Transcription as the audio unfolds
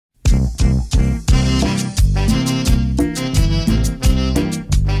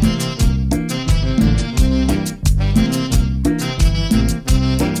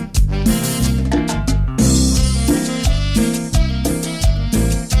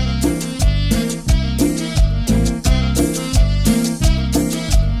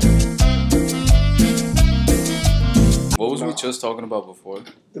what you was talking about before?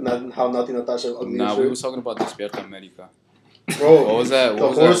 How nothing Natasha ugly Nah, and we shit. was talking about Despierta America. Bro, What was that? the What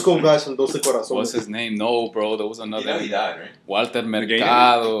was horoscope that? guys from Doce Corazones. What's his name? No, bro. There was You another. know he died, right? Walter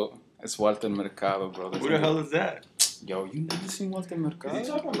Mercado. It's Walter Mercado, bro. Who the hell is that? Yo, you never seen Walter Is he Mercado?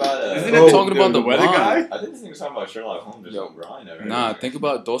 talking about? Isn't Bro, it talking about the weather blonde. guy? I think this nigga's talking about Sherlock Holmes or Yo, something, bro. I never. Nah, think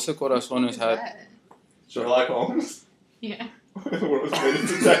about Doce Corazones had. Sherlock Holmes. Yeah. The world's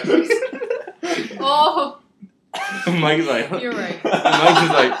greatest detectives. Oh, Mike is like, you're right. Mike's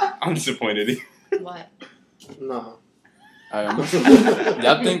just like, I'm disappointed. What? Nah. Y'all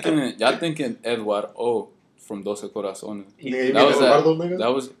thinking Edward O from Doce Corazones. Nigga, you That was mean Eduardo, nigga?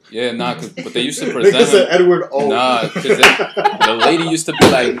 That was but they used to Nigga present said him. Edward O. Nah, because the lady used to be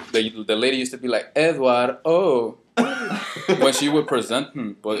like the lady used to be like Edward O when she would present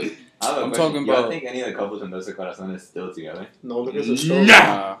him. But I'm talking Y'all about think any of the couples in Doce Corazones is still together? No, nigga's a show.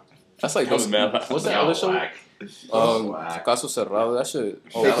 that's like That was mad. what's that Y'all other show? whack. Caso Cerrado. That shit.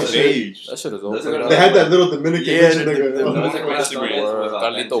 Oh, That was age. that shit is Those over. are- They had that little Dominican Yeah, bitch, the- nigga. the- Doce Instagram. Corazones was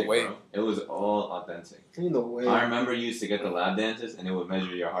Carlito authentic, Way. bro. It was all authentic. Ain't no way. I remember you used to get the lap dances and it would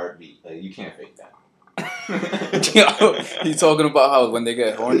measure your heartbeat. Like, you can't fake that. Yo, he talking about how when they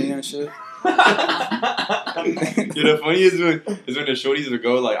get horny and shit. Yo, the funniest is when the shorties would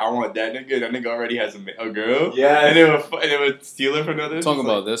go like, I want that nigga already has a girl. Yeah. And they would steal her from others. Talking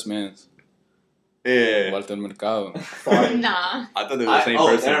about this man's Yeah. Walter Mercado. Fire. Nah. I thought they were the same oh,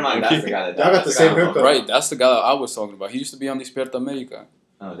 person. never mind. That's the guy that died. Y'all got That's the guy same I'm haircut. talking Right, about. that's the guy that I was talking about. He used to be on Despierta America.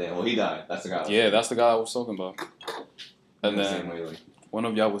 Oh, damn. Well, he died. That's the guy. Yeah, that's the guy I was talking about. And The same then way, like. one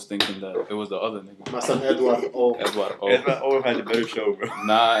of y'all was thinking that it was the other nigga. My son Edward O. Edward O. It's not always had a better show, bro.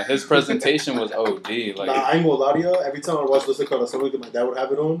 Nah, his presentation was OD. Like, Nah, I ain't gonna lie to you. Every time I watched Doce Corazones, my dad would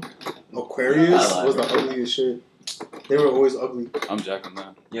have it on. Aquarius I was the like it. ugliest shit. They were always ugly. I'm jacking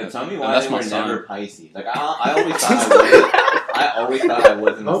that. Yeah, tell me And why that's they my were sign. never Pisces. Like, I always thought I was. I always thought I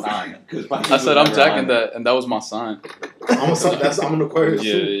wasn't a sign. 'Cause Pisces I said was I'm never jacking on there. that, and that was my sign. I'm an Aquarius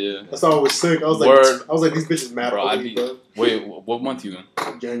Yeah, too. yeah. That's how I was sick. I was Word. like, these bitches mad Bro, ugly, bro. Wait, what month you in?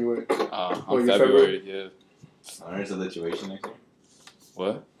 January. I'm Oh, you February. Yeah. Alright, it's a lituation next year.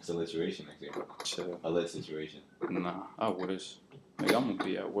 What? It's a lituation next year. Chill. A lit situation. Nah, I wish. Like, I'm gonna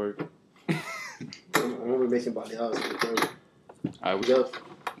be at work. I'm gonna be making baleadas. Alright, Yeah.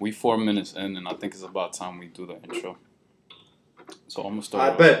 we 4 minutes in, and I think it's about time we do the intro. So I'm gonna start. I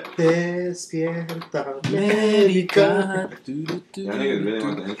off. bet. Despierta America. Y'all niggas really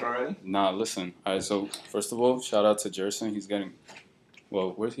want the intro already? Nah, listen. Alright, so first of all, shout out to Jerson. He's getting.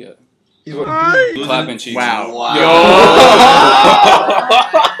 Well, where's he at? He's what? Clapping cheeks. Wow.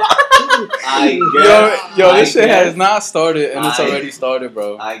 I guess. Yo, I this shit guess- has not started, and it's I- already started,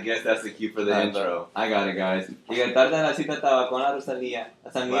 bro. I guess that's the cue for the I intro. I got it, guys. Llegué tarde a la cita, estaba con la Rosalía.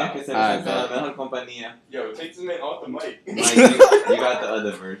 La Rosalía que se I presenta la bet. mejor compañía. Yo, take this man off the mic. Mike, you got the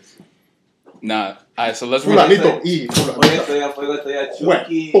other verse. Nah. Alright, so let's. Fulanito y Oye, fulanita. estoy a fuego, estoy a Hue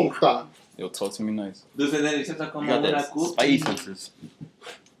Chucky. puta. Yo, talk to me nice. Dulce deliciosa You como got una that cookie. spicy senses.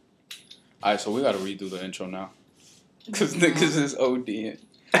 Alright, so we gotta redo the intro now. Cause niggas is OD.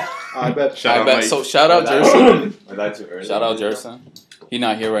 I bet. Shout out I bet. Mike. So shout out Was that- Jerson. Was that too early? Shout out Jerson. He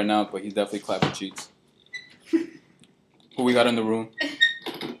not here right now, but he's definitely clapping cheeks. Who we got in the room?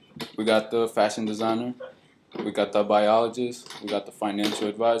 We got the fashion designer. We got the biologist. We got the financial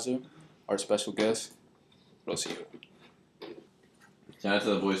advisor. Our special guest, Rocio. Shout out to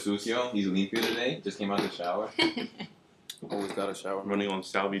the boy Sucio. He's limpio today. Just came out the shower. Always got a shower. Running on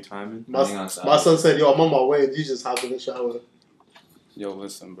Salvi timing. Running on My side. son said, "Yo, I'm on my way," and you just hopped in the shower. Yo,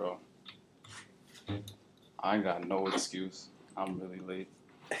 listen, bro. I ain't got no excuse. I'm really late.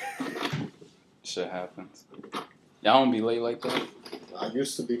 Shit happens. Y'all don't be late like that? I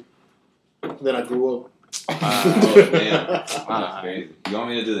used to be. Then I grew up. Oh, damn. That's Alright. crazy. You want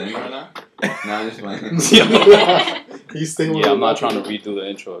me to do the intro now? No, I'm just playing. He's staying with Yeah, the I'm not trying walker. to redo the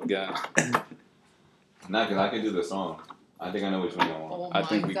intro again. Nah, because I can do the song. I think I know which one y'all want. Oh I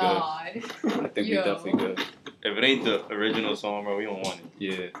think my we good. god. I think we Yo. definitely good. If it ain't the original song, bro, we don't want it.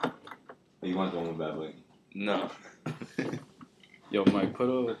 Yeah. You want the one with Bad Boy? No. Yo, Mike, put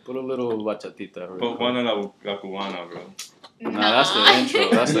a little bachatita. real But quick. one la cubana, bro. Nah, that's the intro.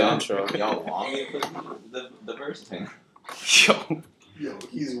 That's the Y'all- intro. Y'all want me to put the verse thing? Yo, Yo,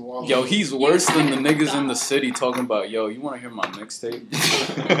 he's wild. yo, he's worse than the niggas in the city talking about, yo, you want to hear my mixtape?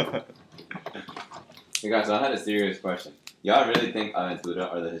 Hey guys, so I had a serious question. Y'all really think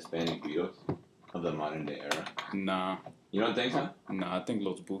Aventura are the Hispanic Beatles of the modern day era? Nah, You don't think so? I think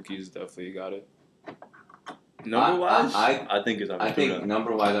Los Bookies definitely got it. Number wise, I- I think it's I think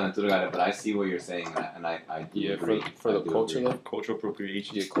number wise Aventura got it, but I see what you're saying, and I do Yeah, agree. for I the do culture agree. though. cultural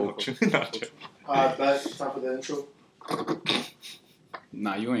appropriation. Yeah, culture. Back time for the intro.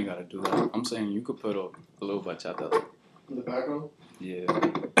 Nah, you ain't gotta do that. I'm saying you could put a little bachata. In the background. Yeah.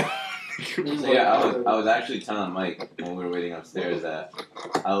 So yeah, I was actually telling Mike when we were waiting upstairs that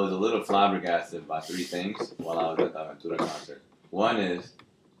I was a little flabbergasted by 3 things while I was at the Aventura concert. One is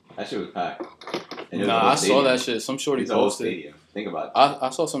that shit was packed. And it was a Nah, whole I saw stadium. that shit. Some shorty It's a whole posted. stadium. Think about it. I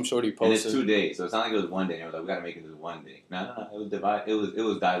saw some shorty And it's posted. 2 days, so it's not like it was 1 day. And I was like, we gotta make it this 1 day. No, it was it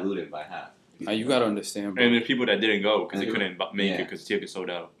was diluted by half. Now, you gotta understand, bro. And the people that didn't go because they And couldn't make yeah. it because tickets sold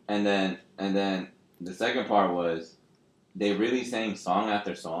out. And then the second part was they really sang song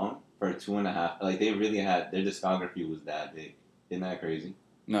after song for 2.5. Like they really had their discography was that big. Isn't that crazy?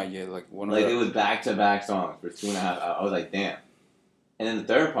 Nah, yeah, like one of Like the. it was back to back songs for 2.5 hours. I was like, damn. And then the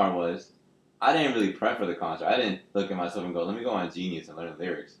third part was I didn't really prep for the concert. I didn't look at myself and go, let me go on Genius and learn the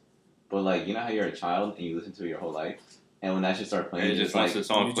lyrics. But like, you know how you're a child and you listen to it your whole life, and when that shit started playing, And it you just once the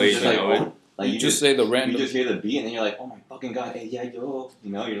song you plays, just you like, know it. oh, like you just say the you random. just hear the beat and then you're like, oh my fucking god, hey yeah yo,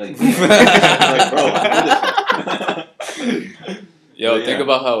 you know, you're like, damn. You're like, bro, I know this. Yo, But think yeah.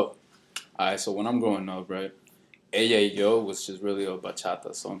 about how. Alright, so when I'm growing up, right? Hey Yo was just really a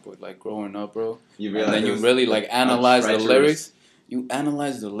bachata song, but like growing up, bro. You And realize then it you was really like analyze the treacherous- lyrics. You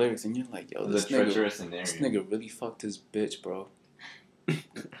analyze the lyrics and you're like, yo, it was this a nigga, treacherous scenario. this nigga really fucked his bitch, bro.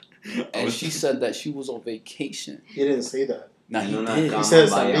 And she said that she was on vacation. He didn't say that. Nah, he No, did. He said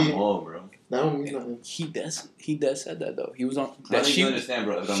by something. amor, bro. That don't mean nothing. He does said that though. He was on I that think she you understand,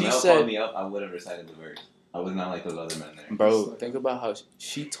 bro. If the she male said- called me up, I would have recited the verse. I was not like those other men there. bro, think about how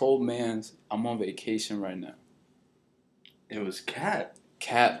she told mans I'm on vacation right now. It was Cat.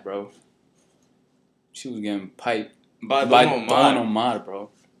 Cat, bro. She was getting piped By by Don Don Omar. Omar, bro.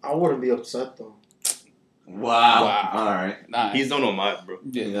 I wouldn't be upset though. Wow. Wow. All right. Nah, He's Don Omar, bro.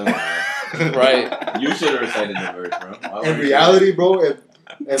 yeah. You know, man. Right. You should have recited the verse, bro. Why In would you? reality, bro, if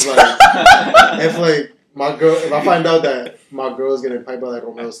my girl, if I find out that my girl is getting piped by like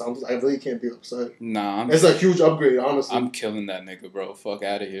Romeo Santos, I really can't be upset. Nah, It's a huge upgrade, honestly. I'm killing that nigga, bro. Fuck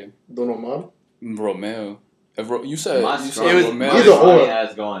out of here. Don Omar, Romeo. If you said My you strong, said was- Romeo. my Either strong or.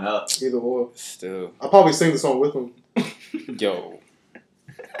 has going up. either or. Still, I'll probably sing the song with him. yo.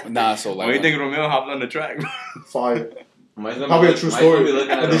 Nah, so Why do you like think Romeo hopped on the track, bro? Fire. Mike's gonna Probably be, a true Mike's story. gonna be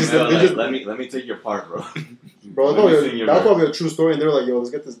looking at They just- Romeo they like, just- let me take your part, bro. Bro, Let me sing your that's verse. probably a true story, and they're like, yo, let's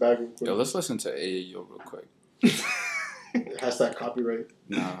get this bag real quick. yo, let's listen to Ayo real quick. Hashtag copyright.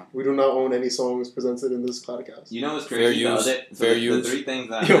 Nah, We do not own any songs presented in this podcast. You know what's Fair crazy? use. The other- so Fair the use. 3 things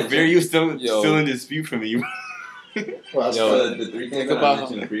that I Yo, mentioned. Fair you still Yo. in dispute for me. Well, that's Yo. fine. So the 3 Think things that about I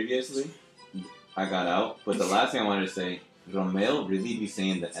mentioned previously, I got out. But the last thing I wanted to say, Romeo really be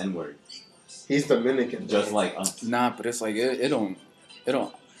saying the N word, He's Dominican. just bro. like us. nah, but it's like it don't.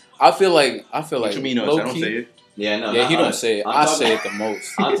 I feel like What you mean, low I don't key, say it? Yeah, no. Yeah, not he don't us. say it. I'm I talking- say it the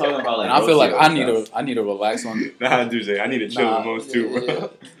most. I'm talking about like. And I feel like Rocio stuff. I need to relax on. Nah, I do say I need to chill the most too, bro. yeah.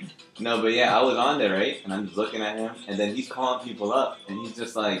 No, but yeah, I was on there, right? And I'm just looking at him, and then he's calling people up, and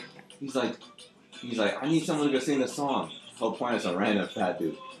he's like, I need someone to sing the song. Whole point is a random fat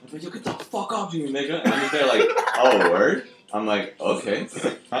dude. I'm like, yo, get the fuck off you, nigga. And I'm just there like, oh, word? I'm like, okay,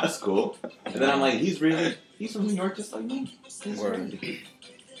 that's cool. And then I'm like, he's from New York just like me. Word.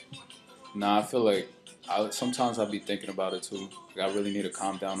 Nah, I feel like sometimes I be thinking about it too. Like, I really need to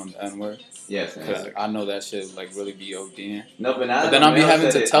calm down on the N word Yes, because man. I know that shit like really be ODing. No, but now But that then I'll be Romeo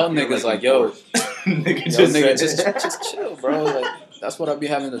having said to it, tell I feel niggas like, yo, enforced. Nigga yo, just nigga, said just chill, bro. Like that's what I be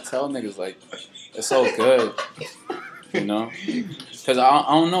having to tell niggas. Like it's all good, you know? Because I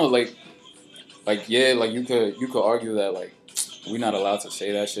don't know, like yeah, like you could argue that like we not allowed to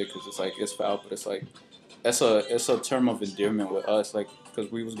say that shit because it's like it's foul, but it's like it's a term of endearment with us, like because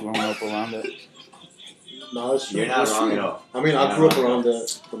we was growing up around it. No, it's true. You're not It's wrong true. at all. I mean, You're I not grew up wrong at around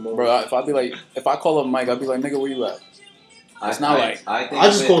that the most. Bro, if I call up Mike, I'd be like, nigga, where you at? It's not like- I think I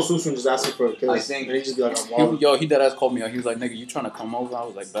just that- call Susu and just ask him for a kiss. I think- and he just be like, I'm wild. He dead ass called me out. He was like, nigga, you trying to come over? I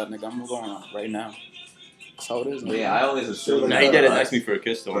was like, bet, nigga, I'm going on right now. That's how it is, But nigga. yeah, I always assume. Nah, he that did us- ask me for a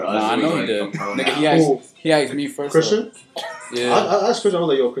kiss though. for us, Nah, I we know he like did. a pro Nigga, now. he asked me first. Christian? Yeah, I asked Christian, I was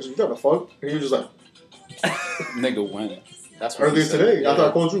like, yo, Christian, you got the fuck? And he was just like, nigga, when? That's what he earlier said. today, Yeah. after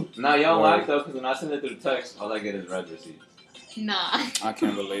I called you. Nah, y'all Word. whack though, because when I send it through text, all I get is red receipts. Nah. I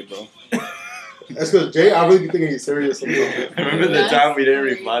can't relate, bro. That's because Jay, I really be thinking he's serious sometimes. Remember the That's time we didn't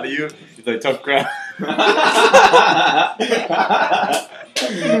reply to you? He's like, tough crowd.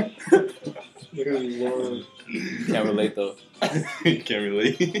 Niggas be wild. Can't relate though. Can't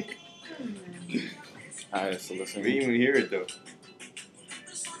relate. Alright, so listen. We didn't even hear it though.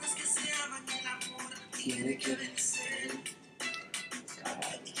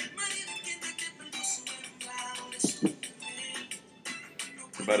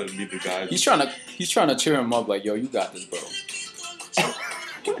 about to be the guy. He's trying to cheer him up like, yo, you got this, bro.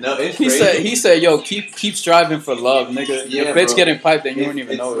 No, it's He crazy. he said, yo, keep striving for love, nigga. Yeah, Your bitch bro. getting piped and you don't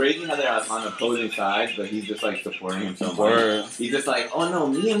even It's know it. crazy how they're on opposing sides, but he's just like supporting him so much. Word. He's just like, oh no,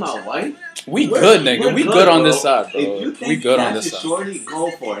 me and my wife. We We're- good, nigga. we're We good, good on bro. this side, If bro. you think We good on that's this a side. shorty, go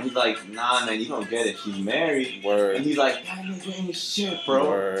for it. He's like, nah, man, you don't get it. She's married. And Word. he's like, that nigga ain't shit, bro.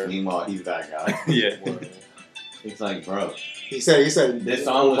 Word. Meanwhile, he's that guy. Yeah. Word. It's like, bro, He said, This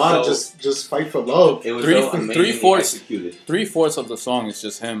song was Omar so- just fight for love. it was Three- so amazingly three-fourths. executed. 3/4 of the song is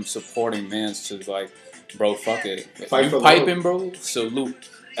just him supporting mans to like, bro, fuck it. Fight You for piping, bro, salute.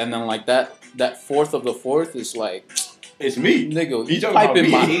 And then like that fourth of the fourth is like, It's me. nigga, He you talking about piping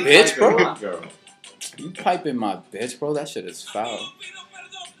me. my He's bitch, like bro. a rock girl. You piping my bitch, bro. That shit is foul.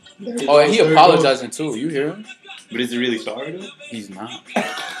 There Oh, and he goes, there apologizing too. You hear him? But is he really sorry though? He's not.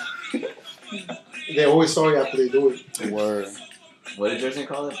 goes. They're always sorry after they do it. Word. What did Jerson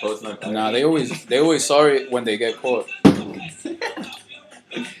call it? Post my Nah, they always sorry when they get caught.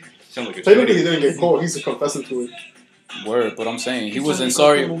 Sound like a Technically, he shorty. didn't get caught. He's confessing to it. Word, but I'm saying he wasn't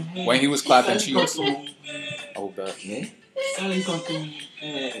sorry when he was clapping cheeks. Oh, bet. Yeah?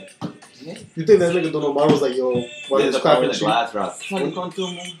 You think that nigga Don Omar was like, yo, why There's is a part clapping where the cheek? glass drops.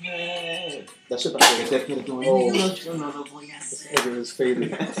 That shit nigga is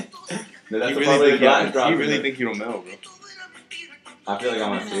faded. No, You that's the really part where the think glass drops. you really think you don't know, bro? I feel like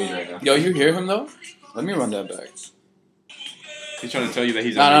I'm on stage right now. Yo, you hear him though? Let me run that back. He's trying to tell you that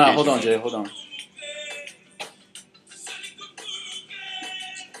he's No, on no, no. vacation. Hold on, Jay. Hold on.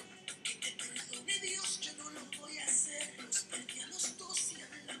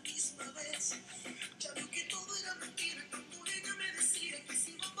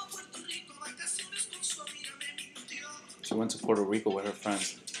 She went to Puerto Rico with her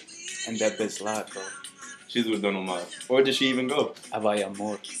friends, and that bitch lied, bro. She's with Don Omar. Or did she even go? A Vaya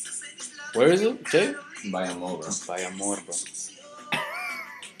Amor. Where is it, Jay? By a mo, bro. Vaya Amor, bro.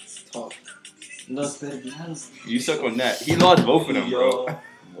 Talk. Los perdianos. You suck on that. He lost both of them, bro.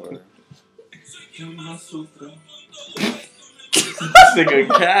 Word. This nigga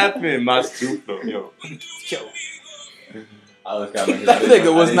capping my stupid, yo. Yo, I was clapping. that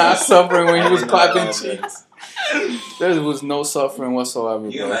nigga was not suffering when I he was didn't know clapping that, man. cheeks. There was no suffering whatsoever,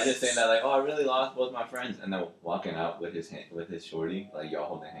 You can bro. imagine saying that, like, oh, I really lost both my friends, and then walking out with his shorty, like y'all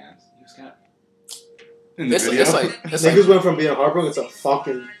holding hands. He was kind of. In the It's video. like Niggas went from being heartbroken to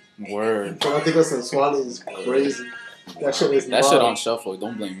fucking word. fanáticos sensuales is crazy. That shit is That wild. shit on shuffle.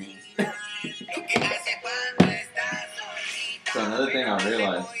 Don't blame me. So another thing I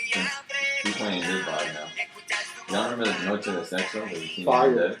realized since he's playing his vibe now. Y'all remember the Noche de Sexo? Where you seen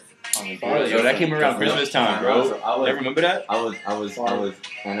Fire. dead? Fire. Yo, that came around Christmas time, bro. So I was, You remember that? I was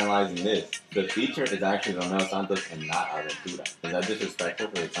analyzing this. The feature is actually Romeo Santos and not Aventura. Is that disrespectful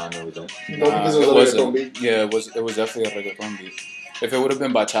for the time it was in? No, because it was it a wasn't. reggaeton beat. Yeah, it was definitely a reggaeton beat. If it would have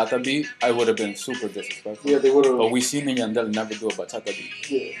been bachata beat, I would have been super disrespectful. Yeah, they would have. But we seen Yandel never do a bachata beat.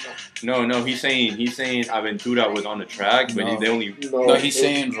 Yeah, No, he's saying Aventura was on the track, but No. they only. No, he's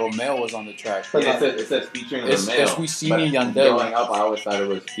saying Romeo was on the track. But Yeah, it says featuring It's- Romeo. it's we seen but Yandel. Growing up, I always thought it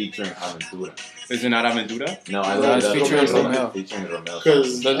was featuring Aventura. Is it not Aventura? No, I No, looked it's it up. featuring It was Romeo. Featuring Romeo.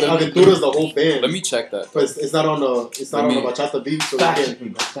 because Let- Aventura's the whole band. Let me check that. But it's not on Let me- a bachata beat, so Fact they can't. checking,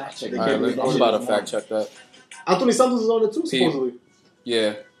 bro. Fact checking. They All right, can't I'm about to fact check that. Anthony Santos is on it too, supposedly.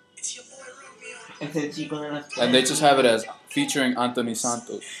 Yeah, and they just have it as featuring Anthony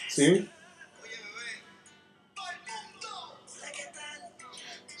Santos. See?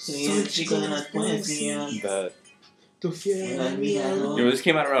 That Tu fiel amigo. Yo, this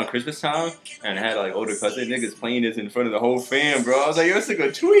came out around Christmas time, and I had like older cousin niggas playing this in front of the whole fam, bro. I was like, yo, it's like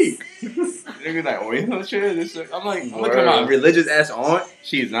a tweak. Niggas like, oh, you know, shit. This, I'm like, look at my religious ass aunt.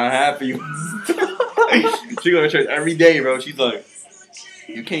 She's not happy. She go to church every day, bro. She's like,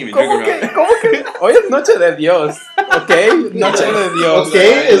 you can't even drink around. ¿Cómo que? Hoy es Noche de Dios, ¿ok? Noche de Dios.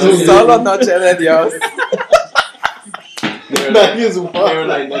 Okay, es un- Solo Noche de Dios. Nah, he is They were wild.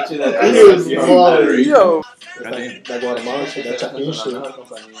 like, Noche de He is wild. Yo, That Guatemala shit, that Chapin shit. But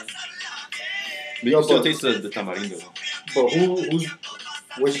you can still taste the tamarindo. But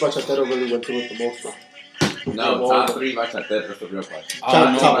which bachatero really went through it the most? Though? No, top 3 bachateros. That's the real question. I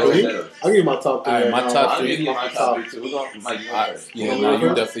don't know, Top bro. three? Bachateros. I'll give you my top three. Alright, right my now. top I'll three. give you my top 3 too. Who's on? Mike, you go first. Yeah, no,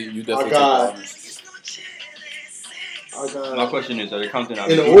 you definitely I take got- that honest. I got My question is, are they counting out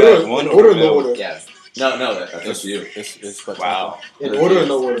in you order, guys one in or order, no Romeo? order. Yeah. No, that's up to you. It's bachata. Wow. In order, or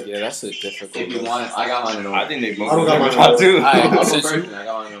no order. Yeah, that's a difficult. If you want it, I got mine in order. I think they both I don't got mine top in two. Alright, I'll go since first, you- and I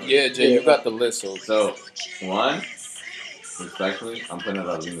got mine in order. Yeah, Jay, you got the list, so So, 1, respectfully, I'm putting it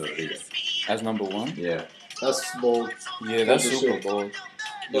on Lino Rodriguez. as number 1. Yeah. That's bold. Yeah, that's That's super shit. bold.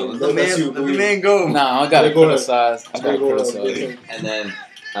 Yo, That's you, Let the man go. Nah, I gotta Yeah, go ahead. criticize. I gotta Go criticize. ahead. and then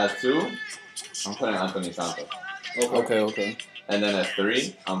as 2, I'm putting Anthony Santos. Okay. And then as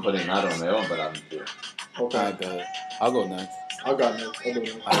 3, I'm putting not Romeo, but I'm 2. Okay. I bet. I'll go next. I got next. I'll go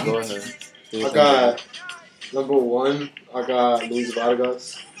next. I'll go ahead. Do your I thing, got number 1. I got Luis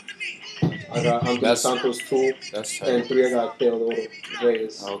Vargas. I got Anthony That's- Santos 2, baby. That's tight. and 3 I got Theodoro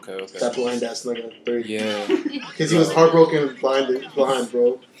Reyes. Okay. That blind ass nigga 3. Yeah. Because he was heartbroken, blind,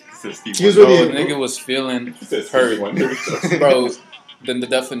 bro. Steve He was Bro, really nigga was feeling Hurt. hurt. Bro, then the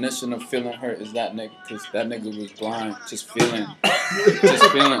definition of feeling hurt is that nigga, because that nigga was blind, just feeling.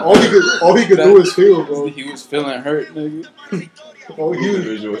 all he could do is feel, bro. He was feeling hurt, nigga. All he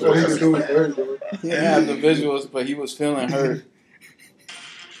could do was hurt, bro. He didn't have the visuals, but he was feeling hurt.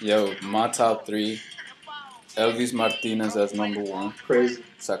 Yo, my top 3. Elvis Martinez as number 1. Crazy.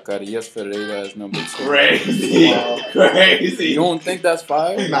 Zacarias Ferreira as number 2. Crazy. Wow. Crazy. You don't think that's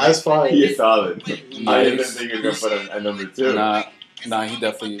fire? Nah, it's fine. He is solid. I didn't Nice. think you were going to put him at number 2. Nah, he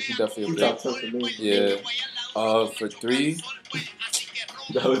definitely He a top big. 10 for me. Yeah. For 3,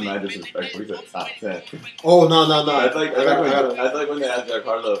 That was my disrespectful. He said top 10. Oh, no. That's like, I gotta. that's like when they ask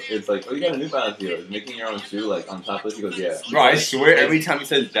Giancarlo, it's like, oh, you got a New Balance deal. Is making your own shoe like on top list? He goes, yeah. Bro, I swear every time he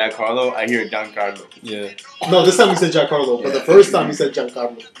says Jack Harlow, I hear Giancarlo. yeah. No, this time he said Giancarlo, but the first time he said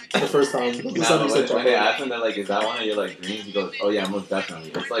Giancarlo. The first time. This time he said When they Giancarlo. asked him, they're like, is that one of your like dreams? He goes, oh yeah, most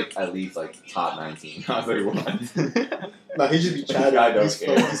definitely. It's like at least like top 19. I was like, what? Nah, he should be This guy chatting. don't He's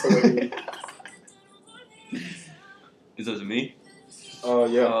care. hilarious. Is this me?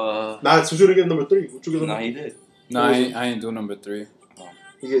 Yeah. Nah, it's what you get number 3. What you get Nah, number he did. Nah, I ain't do number 3.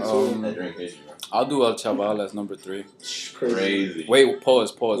 He gets That drink is I'll do El Chaval as number 3. crazy. crazy. Wait,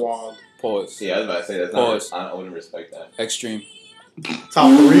 pause. Wild. Pause. Yeah, I was about to say that's Pause. not. I wouldn't respect that. Extreme.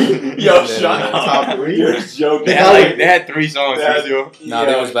 Top 3. Yo, Yeah. shut up. Top 3. You're joking. They had 3 songs. That- Sergio. Nah,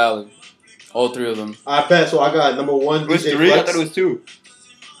 that was valid. All 3 of them. I bet. So I got number 1. It was DJ 3? I Flex. thought it was 2.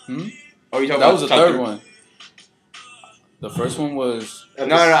 Hmm? Oh, you talking That about was the top 3rd 3? one. The first one was No, I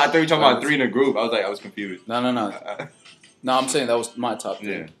thought you were talking about 3 in a group. I was confused. no. No, I'm saying that was my top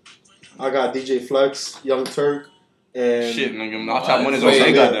 3. Yeah. I got DJ Flex, Young Turk, and Shit, nigga. My top 1 is Wait,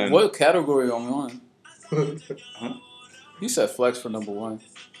 Omega then. what category are we on? You said Flex for number 1.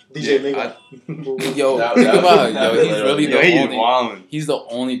 DJ Yeah, Nigga. Yo, That- think that- about it. that Yo, he's was really Yo, the he is only. wildin'. He's the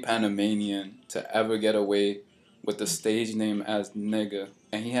only Panamanian to ever get away with the stage name as nigga,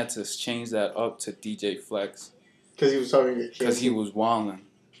 and he had to change that up to DJ Flex Because he was trying to get because he canceled. was wildin'.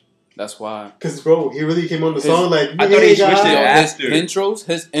 That's why. Because, bro, he really came on the His- song like, I thought he "Nigga." switched it Yo,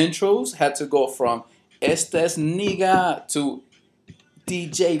 after. his intros had to go from "Este nigga" to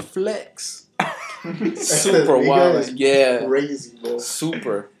DJ Flex. Super Nigga wild. is Yeah. Crazy, bro.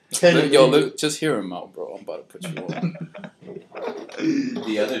 Super. Ten Yo, million. look, just hear him out, bro. I'm about to put you on.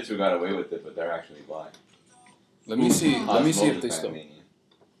 The other 2 got away with it, but they're actually blind. Let me see. Let me see if they still.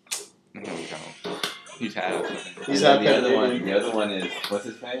 He's had He's And then had the other one. Panamanian. The other one is what's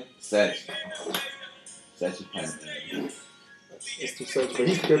his name? Sedge. Sedge is Panamanian. It's too such, but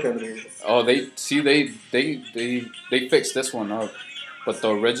he's pure Panamanian. Oh, they fixed this one up, but the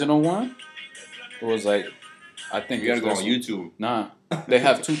original one was like, I think You gotta it's go this on one. YouTube. Nah, they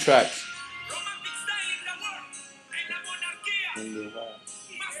have 2 tracks.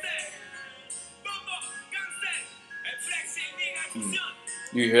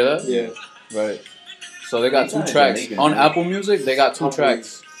 You hear that? Yeah. Right. So they got He's 2 not tracks Jamaican, on right? Apple Music. They got 2 Apple.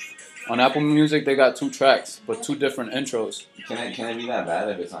 tracks. On Apple Music, they got 2 tracks, but 2 different intros. Can it be that bad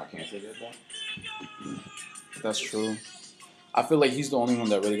if it's not canceled yet though? That's true. I feel like he's the only one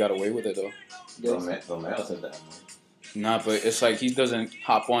that really got away with it though. Romeo said that. Nah, but it's like he doesn't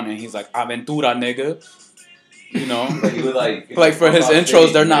hop on and he's like Aventura, nigga. You know, But he was like, like for his I'm not intros,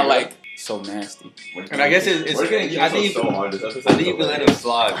 saying, they're not nigga. like so nasty. And I guess it's We're getting I think canceled you so hard. This episode I think is you can let hilarious. him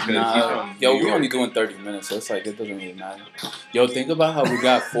slide because he's Nah, from yo, New we're York. only doing 30 minutes, so it's like it doesn't really matter. Yo, think about how we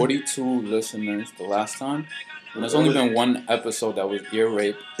got 42 listeners the last time. And there's only been 1 episode that was ear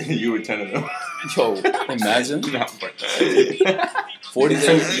rape. You were 10 of them. Yo, imagine Not but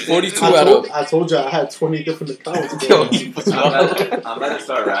 42 out of. I told you I had 20 different accounts. Yo, Bro. he was I'm wild. about to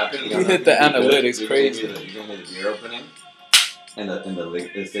start rapping. You hit the analytics crazy. You're gonna hit the beer opening and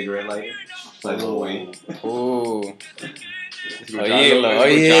the cigarette lighter. It's like a Wayne. Ooh. Niggas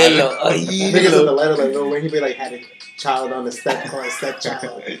in the letter like, no, when he be like had a child on the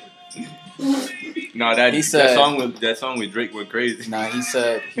stepchild. No, that He said- that song with Drake were crazy. Nah, he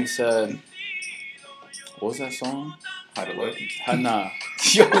said, what was that song? How to Love. Nah.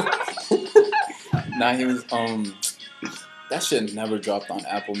 Yo. Nah, he was, that shit never dropped on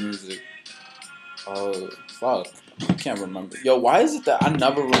Apple Music. Fuck. I can't remember. Yo, why is it that I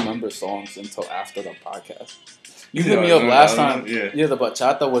never remember songs until after the podcast? You hit me up last time. Yeah, the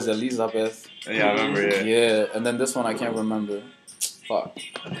bachata was Elizabeth. Yeah, I remember. Yeah, and then this one I can't remember. Fuck.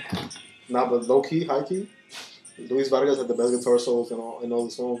 Nah, but low key, high key, Luis Vargas had the best guitar solos in all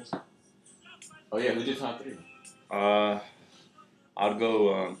the songs. Oh yeah, who's your top 3? I'd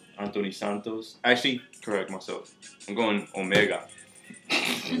go Anthony Santos. Actually, correct myself. I'm going Omega.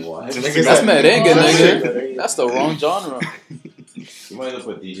 What? That's merengue, nigga. That's the wrong genre. You might have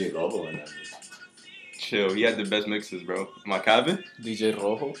put DJ Lobo in that. Chill, he had the best mixes, bro. Am I capping? DJ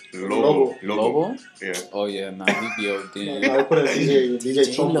Rojo. Lobo? Yeah. Oh yeah, nah, he be OD. I would put in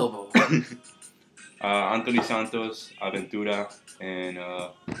DJ Lobo. Anthony Santos, Aventura, and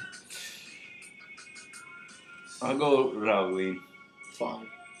I'll go Raulín. Fine.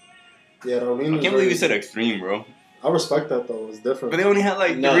 Yeah, Raulín. I can't believe you said Extreme, bro. I respect that though. It's different. But they only had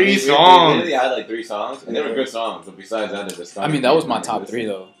like 3 songs. They really had like 3 songs, and they were good songs. But besides that, they just. I mean, that was my top 3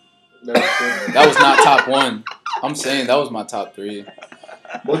 though. That was not top 1. I'm saying that was my top 3.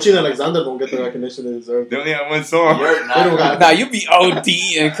 Mochi and Alexander don't get the recognition they deserve. They only had 1 song. Nah, you be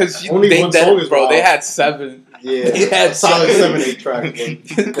ODing because you only think one that, song is bro. wild. They had 7. Yeah, they had solid 7, 8 tracks.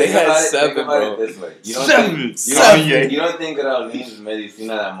 They had 7, bro. This way. You don't think that Raulín's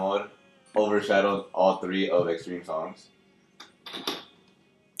Medicina de Amor overshadowed all 3 of Extreme songs?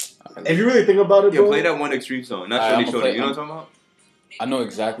 If you really think about it, bro. Play that one Extreme song. Not Shorty. You know what I'm talking about? I know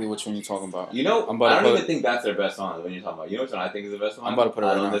exactly which one you're talking about. You know, I don't even think that's their best song when you're talking about. You know which one I think is the best song? I'm about to put it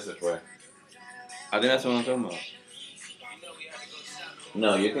right now. This way. I think that's what I'm talking about.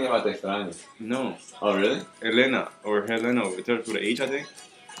 No, you're thinking about the Extraño. No. Oh, really? Helena. It starts with an H, I think.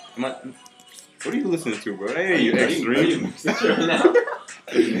 What are you listening to, bro? Hey, you Extreme.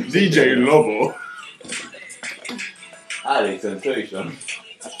 DJ Lobo. Alex Sensation.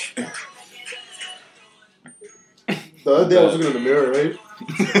 The other day I was looking in the mirror, right?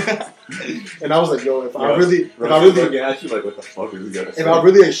 And I was like, yo, if I really at you like, what the fuck is this? If I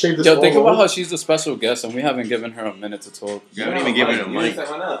really like, shaved this Yo, think about how she's the special guest and we haven't given her a minute to talk. You haven't even given her a mic.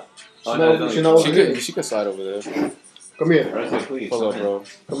 She could slide over there. Come here. Pull up, bro.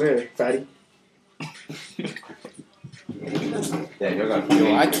 Come here, fatty.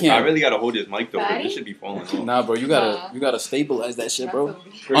 Yo, I can't. I really gotta hold this mic though, because this should be falling off. Nah, bro, you gotta stabilize that shit, bro.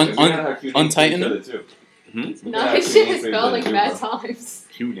 Untighten it. No, his shit is spelled like bad times.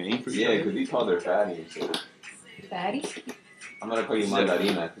 Cute name for sure. Yeah, because he called her fatty and shit. Fatty? I'm gonna call you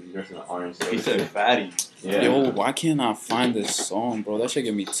Mandarina because you're dressed in an orange shirt. He said fatty. Yeah. Yo, why can't I find this song, bro? That shit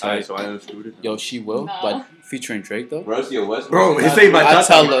get me tight. So I understood it. Yo, She Will, but featuring Drake though. Rocio West. Bro, he say my I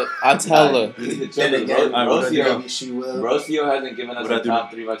tell her. Rocio hasn't given us a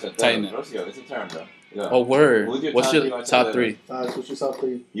top 3 bachateros. Tighten it. Rocio, it's a turn, bro. Yeah. Oh, word. What's your top 3? What's your top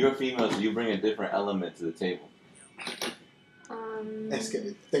 3? You're female, so you bring a different element to the table.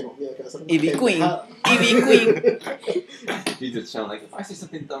 Evie Queen. Evie Queen. She's just chilling like, if I say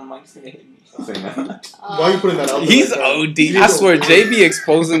something dumb, Mike's gonna hit me. Why are you putting that out there? He's OD. I swear, JB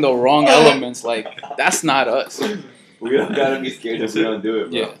exposing the wrong elements. Like, that's not us. We don't gotta be scared if we don't do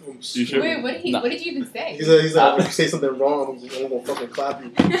it, bro. Yeah. You sure? Wait, what did you even say? He's like, if you say something wrong, I'm gonna fucking clap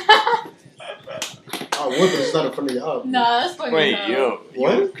you. I would, but it's not in front of y'all. Nah, that's funny. Wait, yo.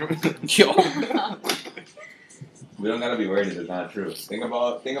 What? Yo. We don't gotta be worried if it's not true. Think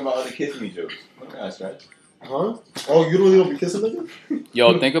about all the kiss me jokes. That's right. Huh? Oh, you really don't be kissing nigga?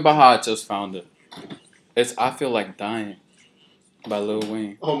 Yo, think about how I just found it. It's I Feel Like Dying by Lil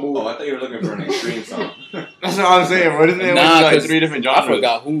Wayne. Oh, I thought you were looking for an Extreme song. That's what I'm saying, bro. Isn't it like 3 different genres? I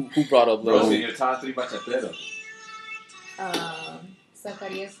forgot who brought up Lil Bro, Wayne. your top 3 bachateros.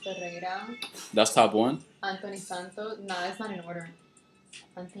 Zacarias Ferreira. That's top 1? Anthony Santos. No, it's not in order.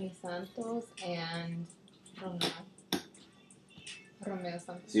 Anthony Santos and Romeo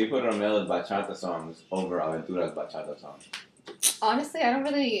Santos. So you put Romeo's bachata songs over Aventura's bachata songs. Honestly, I don't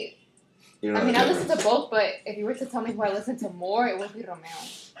really... I listen to both, but if you were to tell me who I listen to more, it would be Romeo.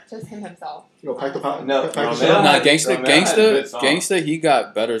 Just him himself. Yo, pack the pot. No, Gangsta, he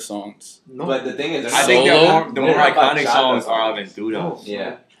got better songs. No. But the thing is, I think the more iconic songs are Aventura.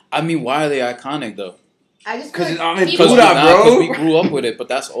 Yeah. I mean, why are they iconic though? I just because it's Aventura, bro. We grew up with it, but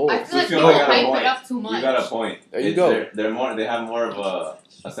that's old. I feel like people hype it up too much. You got a point. There you go. They're more. They have more of a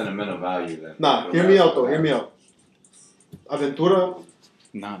sentimental value than. Nah, hear me out though. Hear me out. Aventura.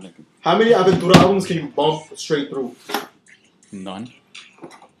 Nah, nigga. How many Aventura albums can you bump straight through? None.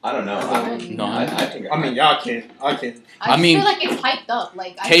 I don't know. I mean, y'all can. I can. I mean, feel like it's hyped up.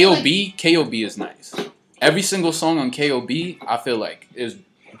 Like KOB is nice. Every single song on KOB, I feel like is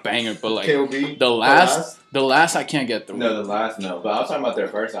banger, but like K.O.B. the last I can't get through. No, the last no. But I was talking about their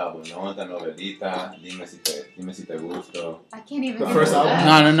first album, No Otra Novelita, Dime Si Te Gusto. I can't even. The first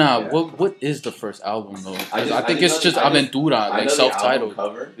album? No. Yeah. What is the first album though? I think it's just Aventura, like self-titled.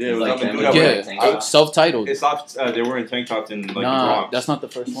 Yeah, it was like Aventura. Self-titled. It's off. They were in tank tops in like the Nah, Bronx. that's not the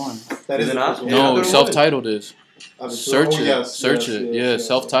first one. That Is is it not? the first one. No, Yeah, self-titled is. Search it. yes, Search yes, it. yes, Yeah, yes,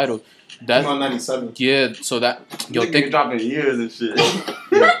 self-titled. Came That out 97. yeah. So that yo Nigga think. dropping years and shit.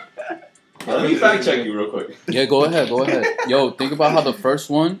 Let me fact check you real quick. Yeah, go ahead. Yo, think about how the first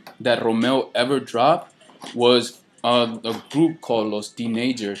one that Romeo ever dropped was a group called Los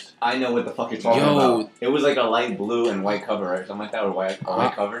Teenagers. I know what the fuck you're talking about. It was like a light blue and white cover, right? Something like that, or a white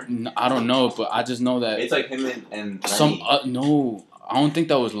cover. I don't know, but I just know that It's like him and some Lenny. no, I don't think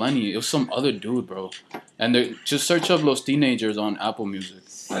that was Lenny. It was some other dude, bro. And just search up Los Teenagers on Apple Music.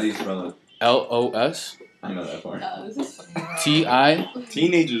 How do you spell it? LOS I know that part. This is fucking wrong. TI.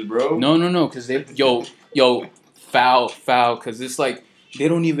 Teenagers, bro. No, because they foul, because it's like they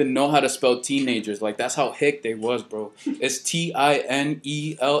don't even know how to spell teenagers. Like that's how hick they was, bro. It's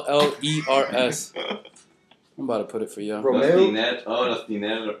TINELLERS. I'm about to put it for y'all. Romeo? Los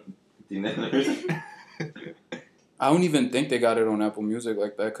Tinelers. I don't even think they got it on Apple Music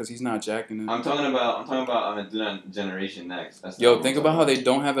like that because he's not jacking it. I'm talking about Generation Next. That's Yo, think about how they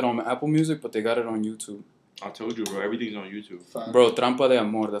don't have it on Apple Music, but they got it on YouTube. I told you, bro. Everything's on YouTube. Bro, Trampa de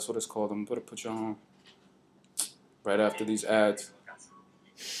Amor, that's what it's called. I'm gonna put you on right after these ads.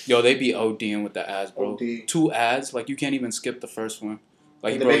 Yo, they be ODing with the ads, bro. OD. 2 ads, like you can't even skip the first one.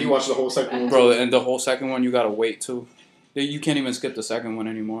 Like, And they bro, make you watch the whole second one. bro, and the whole second one you gotta wait too. You can't even skip the second one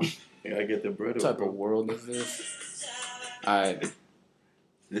anymore. Yeah, I get the bread. What type of world is this? Alright,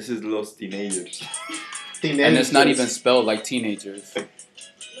 This is Los Teenagers. and it's not even spelled like teenagers.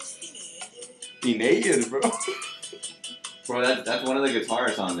 Teenagers, bro. Bro, that's one of the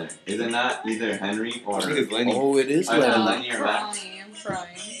guitarists on there. Is it not either Henry or I think it's Lenny. Oh, it is I Lenny. know, Lenny or Matt? I'm trying.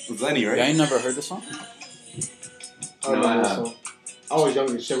 It's Lenny, right? Yeah, I ain't never heard this song. I don't No, I know this have. song. I was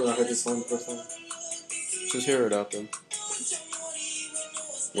young as shit when I heard this song the first time. Just hear it out there.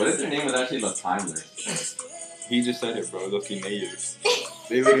 What if their name was actually Los Timers? He just said it, bro. Los Teenagers.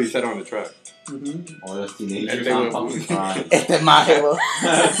 They literally said it on the track. Mm-hmm. Or Los Teenagers? Everything I'm was- fucking crying. Este maje, bro.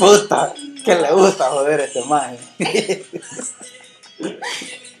 Puta. Que le gusta joder este maje.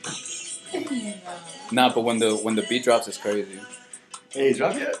 Nah, but when the beat drops, it's crazy. Hey,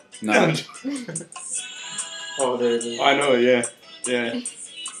 drop yet? Nah. Oh, there it is. I know, yeah. Yeah.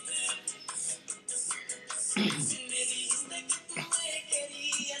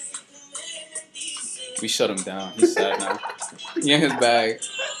 We shut him down. He's sad now. He in his bag.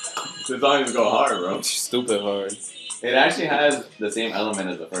 The songs go hard, bro. Stupid hard. It actually has the same element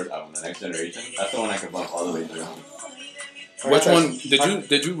as the first album, The Next Generation. That's the one I could bump all the way through. Which one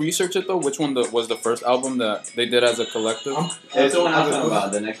did you research it though? Which one was the first album that they did as a collective? It's the one I was talking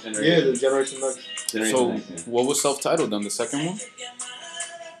about, The Next Generation. Yeah, the Generation Next. Generation So Next, yeah. what was self-titled then? The second one?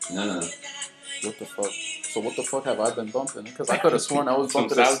 No. What the fuck? So what the fuck have I been bumping? Because I could have sworn I was Some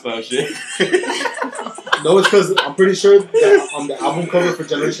bumping this. SoundCloud shit. No, it's because I'm pretty sure that on the album cover for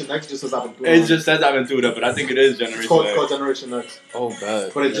Generation Next just says Aventura. It just says Aventura, but I think it is It's Generation called Next. Generation Next. Oh,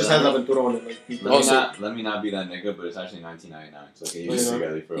 bad. But it just Yeah. has Aventura on it. Like, people. Let me not be that nigga, but it's actually 1999. So okay, you just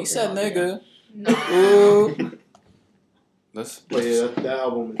together for He said nigga. No. Ooh. Let's. But yeah, that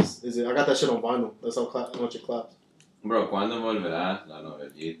album is it. I got that shit on vinyl. That's how much it claps. Bro, ¿cuándo volverás la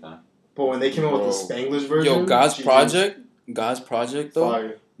novelita? But when they came out with the Spanglish version, Yo, God's Jesus, Project though.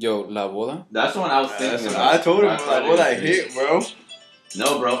 fire. Yo, La Boda. That's the one I was thinking That's about. I told him, That's like, what I hit, bro.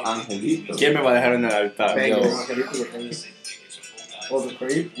 No, bro, Angelito. ¿Quién me va a dejar en el altar? Bang, Yo. Angelito was banging. What was it,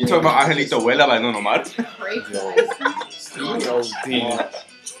 Crave? You talking about Angelito Abuela by Don Omar? Great. Yo, damn.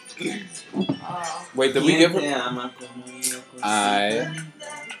 Oh. Wait, did we give her?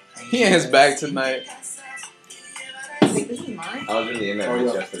 He in his bag tonight. Wait, this is mine? I was really in that Oh,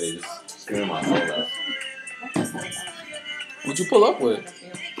 bitch yeah. yesterday, just screaming my soul out. What'd you pull up with?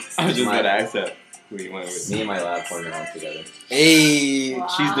 I was just gonna ask that. Who you went with? Me and my lab partner went together. Hey,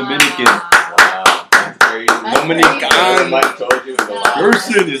 she's Dominican. Wow, that's crazy. That's Dominican. crazy. Mike told you.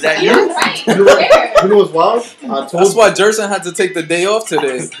 Gerson, is that You're you? right. You know Where? You know what's wild? I told That's why Jerson had to take the day off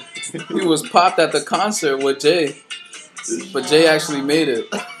today. He was popped at the concert with Jay, but Jay actually made it.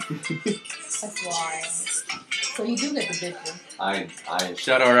 That's why. So you do get the bitches. I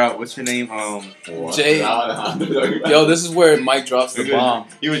Shout her out. What's her name? what? Jay. Yo, this is where Mike drops the bomb.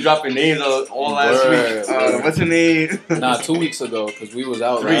 He was dropping names all last Word, week. word. What's her name? Nah, 2 weeks ago, because we was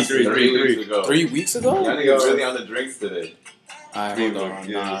out Three, last three, week. three. 3 weeks ago. 3 weeks Yeah, ago? I think it was really on the drinks today. Alright, hold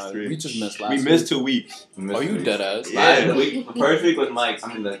on. Nah, we just missed last week. We missed 2 weeks. Are you dead ass? Yeah. First week was Mike.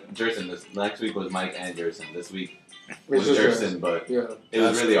 I mean, Jerson. This next week was Mike and Jerson. This week was Jerson, but it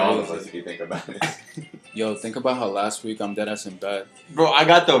was really all of us if you think about it. Yo, think about how last week I'm dead ass in bed. Bro, I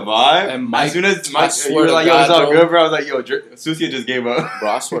got the vibe. And Mike, as soon as Mike, you were like, yo, it's all good, bro. I was like, yo, Susia just gave up. Bro,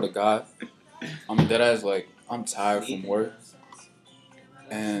 I swear to God, I'm dead ass like, I'm tired from work.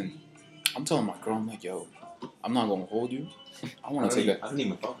 And I'm telling my girl, I'm like, yo, I'm not gonna hold you. I want to take a. I don't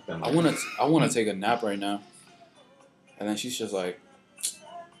even fuck with them. I want to take a nap right now. And then she's just like,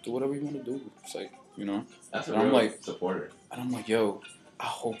 do whatever you want to do. It's like, you know. That's a real I'm like supporter. And I'm like, yo, I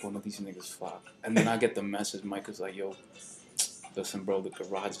hope one of these niggas flop. And then I get the message. Mike is like, yo, listen, bro, the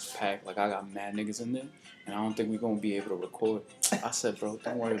garage is packed. Like I got mad niggas in there, and I don't think we're gonna be able to record. I said, bro,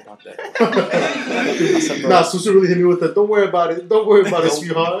 don't worry about that. I said, bro, nah, Susu really hit me with that. Don't worry about it. Don't worry about it,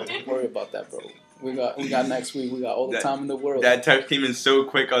 sweetheart. Don't worry about that, bro. We got next week. We got all the time in the world. That text came in so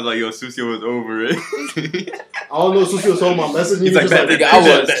quick. I was like, yo, Susia was over it. I don't know if Susia was talking about messaging. He's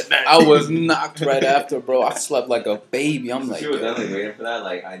like, I was knocked right after, bro. I slept like a baby. I'm like, she was definitely waiting for that.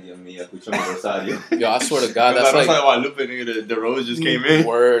 Like, ay, Dios mío, escuchame Rosario. Yo, I swear to God, that's like. Why Lupe, nigga, the rose just came in.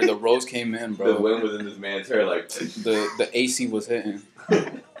 Word, the rose came in, bro. The wind was in this man's hair, like. The AC was hitting.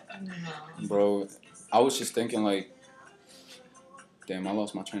 Bro, I was just thinking, like, damn, I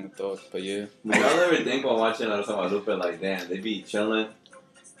lost my train of thought, but yeah. Y'all ever think while watching Rosa Guadalupe, like, damn, they be chilling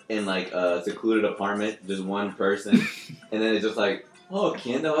in, like, a secluded apartment, just one person, and then it's just like, oh,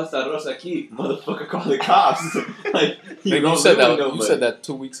 ¿quién va a estar Rosa aquí? Motherfucker, call the cops. Like, you said that. You said that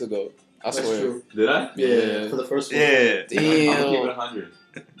 2 weeks ago. I swear. True. Did I? Yeah, for the first one. Yeah. Damn. I'm gonna keep it 100.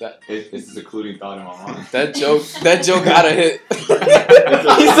 It's a secluding thought in my mind. That joke got a hit. He said,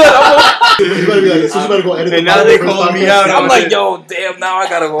 you better be like, so you better go edit. And now they called me out. I'm like, yo, damn, now I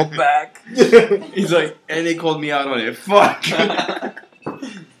gotta go back. He's like, and they called me out on it. Fuck.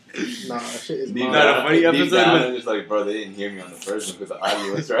 Nah, shit is Deep mine. Not a funny down, episode. I'm just like, bro, they didn't hear me on the first one because the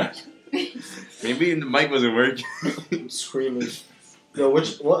audio was trash. Maybe the mic wasn't working. I'm screaming. Yo,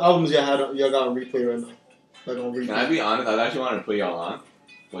 what albums y'all got on replay right now? Like on replay. Can I be honest? I actually wanted to put y'all on,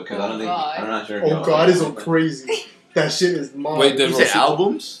 because I'm not sure. If Oh y'all God, it's so like crazy. That shit is mine. Wait, You said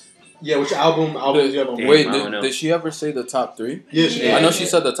albums? Yeah, which albums you have on replay? Wait, did she ever say the top 3? Yeah, she did. I know she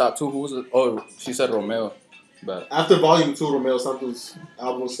said the top 2. Who was it? Oh, she said Romeo. But after Volume 2, Romeo Santos'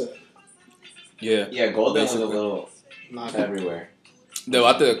 album was set. yeah. Yeah, Golden Basically. was a little everywhere. No,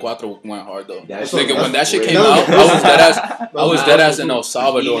 I think the Cuatro went hard though. That's Nigga, when that shit great. came out, I was dead ass in El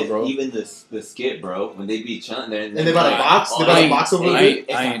Salvador, even, bro. Even the skit, bro, when they be chilling there. And they bought a box? They bought a box over there? I ain't-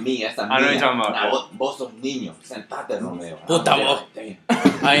 I know what you're talking about. Vos sos niño. Sentate, Romeo. Puta, Oh, vos. damn.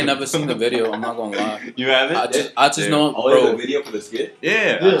 I ain't never seen the video. I'm not gonna lie. You haven't? I just know, Oh, there's a bro. video for the skit?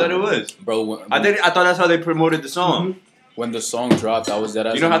 Yeah, I thought it was. Bro, I thought that's how they promoted the song. when the song dropped, I was dead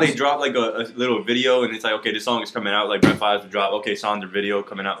ass. You know how they drop like a little video and it's like, okay, this song is coming out. Like Brent Fires would drop, okay, song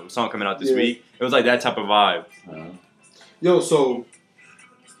coming out this week. It was like that type of vibe. Yo, so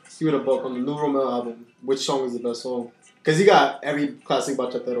give it a buck on the new Romeo album. Which song is the best song? Because he got every classic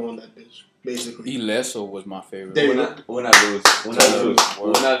bachatero on that bitch, basically. Ileso was my favorite. There you Una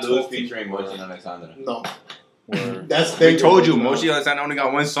Luz featuring Mochi and Alexandra. No. Word. That's They told you, Mochi Alexander only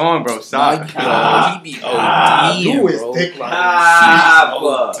got one song, bro. Stop. He be ODing, Lou is bro. dick riding.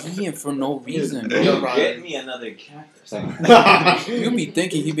 ODing for no reason, bro. Yeah. Yo, get me another cactus. You be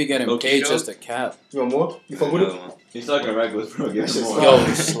thinking he be getting Okay, paid show. just to cap. You want more? You fuck with it? He's talking reckless, bro. Get him more. Yo,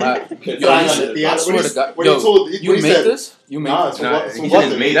 slap. Yo, I swear to God. Yo, you made this? You made Nah, this? so Nah, what? So he what?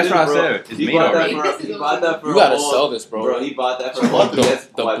 just made. That's what I said. It's He made bought already. he bought that for You gotta a whole- sell this, bro. Bro, he bought that for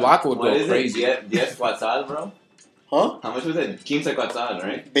The block would go crazy. 10 quetzal, bro. Huh? How much was it? 15 quetzal,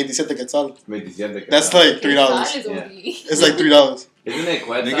 right? 27 quetzal. 27 quetzal. That's like $3. It's like $3. Isn't it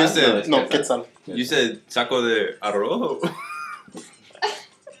quetzal? Nigga said- No, quetzal. You said saco de arroz.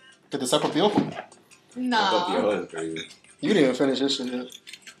 Que te saco piojo. No. You didn't even finish this shit yet.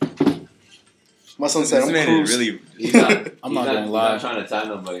 My son said, This I'm man cruise. is really. He's not, I'm not gonna lie. He's not trying to tie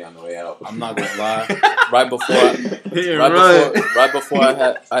nobody on the way out. I'm not gonna lie. Right before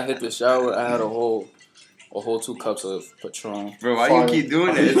I hit the shower, I had a whole 2 cups of Patron. Bro, why you keep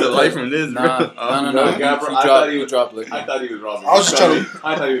doing that? It's a light from this, bro. No. Yeah, bro, You dropped liquor. I thought he was robbing. I was just trying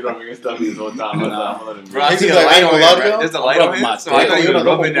I thought he was robbing his stomach this whole time. Nah. Bro, I see He's a like, light ain't on no here, loud right? girl? There's a I'm light on rubbing here, my so I thought dick. you were No,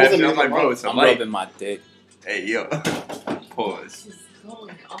 no, rubbing no, that no, shit. I'm no, like, no, bro, it's a I'm light. rubbing my dick. Hey, yo. Pause. Going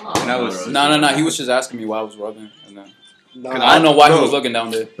And that was... No. He was just asking me why I was rubbing, and then Nah. I don't know why Bro. he was looking down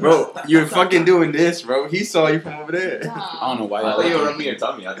there. Bro, you're fucking doing this, bro. He saw you from over there. I don't know why. I thought you were rubbing your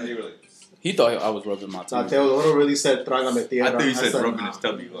tummy. I thought you were like... He thought I was rubbing my Nah, tummy. Teodoro really said, trágame tierra. I thought you said said, rubbing nah. his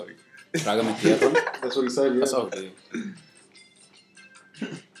tummy, like. Trágame tierra. That's what he said, yeah. That's okay.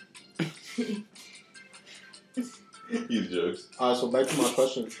 These jokes. Alright, so back to my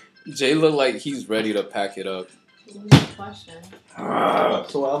question. Jay look like he's ready to pack it up. Question.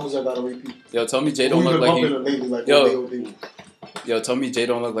 So what albums I gotta repeat? Yo, tell me Jay don't look like he. Lately, like Yo. OD. Yo, tell me Jay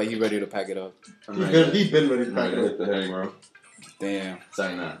don't look like he ready to pack it up. He's been ready to I'm pack ready to it hit the hay, bro. Damn.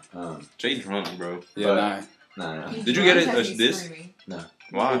 Sorry, nah. Jay drunk, bro. Yeah, nah. Nah. Did you get it? This?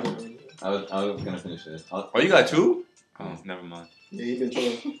 Why? up. I was gonna finish this. Oh, you got two? Oh, never mind. Yeah, he been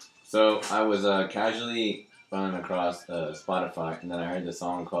chilling. So I was casually running across Spotify, and then I heard the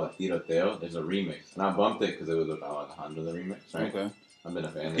song called Tiroteo. There's a remix, and I bumped it because it was about Alejandro the remix, right? Okay. I've been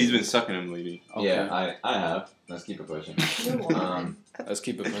a fan. He's been sucking him lately. Okay. Yeah, I have. Let's keep it pushing. Let's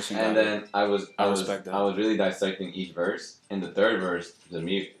keep it pushing. And then I was respect that. I was really dissecting each verse. In the third verse, the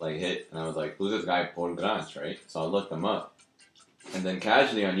mute like hit, and I was like, "Who's this guy, Paul Grange?" Right? So I looked him up, and then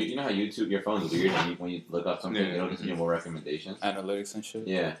casually on you know how YouTube, your phone's weird, and when you look up something, Yeah. it'll give you more recommendations. Analytics and shit.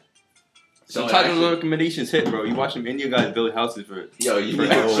 Yeah. Sometimes those recommendations hit, bro. You watch them Indian guys build houses for it. Yo, you For need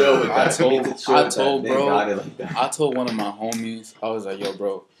to hell. chill with I that. You need to told- chill I with told that. bro. They got it like that. I told one of my homies, I was like, yo,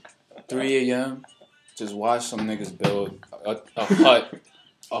 bro, 3 a.m., just watch some niggas build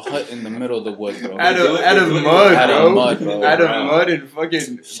a hut in the middle of the woods, bro. Out of mud, Out of bro. mud, bro. Out of mud and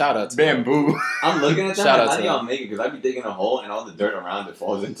fucking Shout out to them. bamboo. I'm looking at that. Shout out How to do y'all them. make it? Because I be digging a hole and all the dirt around it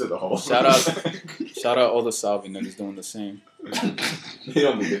falls into the hole. Shout out all the Salvi niggas doing the same. They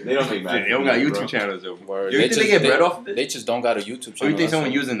don't make They magic. don't got bro. YouTube channels though. Word. You think they get bread off of They it? just don't got a YouTube Or channel. you think that's someone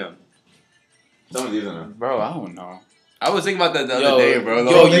all. using them? Someone's using them. Bro, I don't know. I was thinking about that the Yo, other day, bro.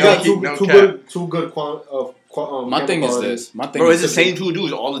 yo, They you got got two good My thing is camera this. My thing Bro, is it's the this. same two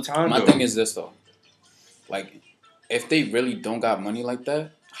dudes all the time. My though. thing is this though. Like, if they really don't got money like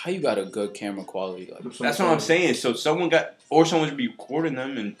that, how you got a good camera quality? Like, quality. That's what I'm saying. So someone should be recording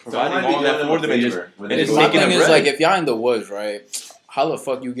them and providing Someone might all be that doing for them them a and just favor when and they just go my out. making thing a is bread. like, if y'all in the woods, right? How the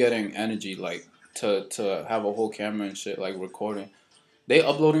fuck you getting energy like to have a whole camera and shit like recording? They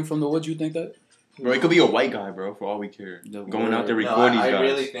uploading from the woods? You think that? Bro, it could be a white guy, bro, for all we care. The Going out there No, recording these I guys.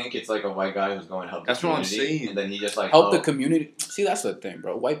 really think it's like a white guy who's going to help. That's the what I'm community, saying. And then he just like Help the community. See, that's the thing,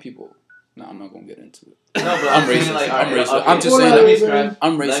 bro. White people. No, I'm not gonna get into it. No, but I'm saying, racist. Like, I'm alright, racist. okay, I'm just saying Let me that- scratch.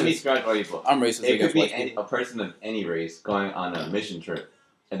 I'm Let me racist. scratch white people. I'm racist It could against be white people. a person of any race going on a mission trip,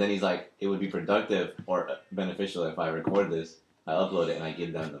 and then he's like, "It would be productive or beneficial if I record this, I upload it, and I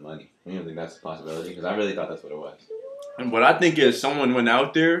give them the money." You don't think that's a possibility? Because I really thought that's what it was. And what I think is someone went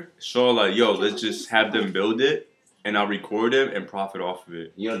out there, saw like, yo, let's just have them build it, and I'll record them and profit off of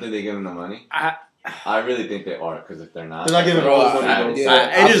it. You don't think they give them the money? I I really think they are, because if they're not, They're not giving Bro, all the money, bro.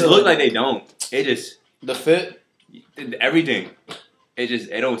 yeah. it just looked like they don't. It just The fit. everything.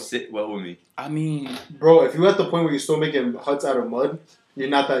 It don't sit well with me. I mean, Bro, if you're at the point where you're still making huts out of mud, you're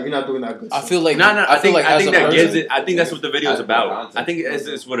not doing that good. I stuff. feel like I feel think as a that person- gives it. I think that's what the video is That's about. content. I think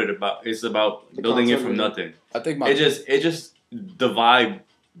it's what it about. It's about The building it content, from yeah. nothing. I think my It just the vibe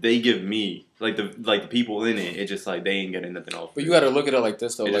they give me, like the people in it. It's just like they ain't getting nothing off. But you got to look at it like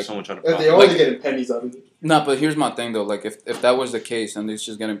this though. It's Like, just someone trying to. They Profit. always Like- getting pennies out of it. nah, but here's my thing though. Like, if that was the case and they're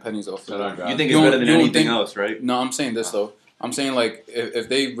just getting pennies off So of it. don't You go. think You it's don't- better than you don't anything think- else, right? No, I'm saying this though. I'm saying like if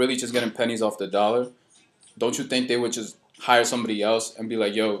they really just getting pennies off the dollar, don't you think they would just hire somebody else and be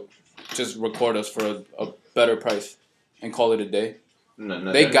like, yo, just record us for a better price and call it a day?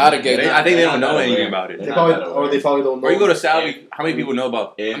 No, They they're- gotta get- they're I think they not don't know that anything aware. about it. They're They not probably, that or aware. they probably don't know. Or you go to Salvi. How many people know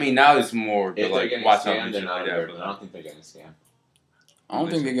about? if- I mean, now it's more If to they're like getting watch out scammed, and they're shit not like that. aware. but- I don't think they're getting scammed. I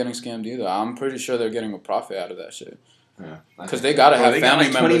don't think they're getting scammed either. I'm pretty sure they're getting a profit out of that shit. Yeah, Because they gotta Bro, have they got family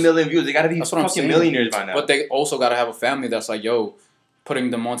like 20 members. million views. They gotta be That's what I'm fucking saying. millionaires by now. But they also gotta have a family that's like, yo,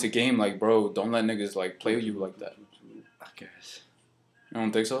 putting them onto game. Like, bro, don't let niggas like play with you like that. I guess. You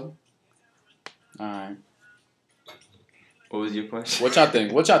don't think so? All right. What was your question? What y'all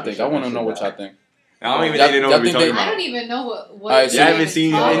think? What y'all think? I want to know what y'all think. I don't even Y'all- think they know y'all what we're think talking I about. don't even know what Alright, so- You haven't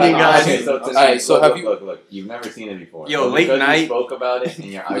seen Oh, Indian guys? Okay, so Alright, tonight, so look, have look, you- look, you've never seen it before. Yo, But late because night- You spoke about it, and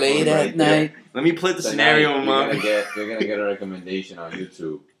your iPhone Late right at there, night. Let me put the tonight scenario you're in my. gonna get a recommendation on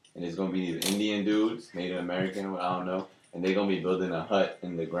YouTube, and it's gonna be these Indian dudes, Native American, I don't know, and they're gonna be building a hut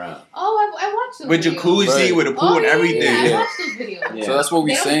in the ground. Oh, I watched those With videos. jacuzzi, Right. with a pool Oh, and yeah, everything. Yeah, Yeah. I watched those videos. Yeah. So that's what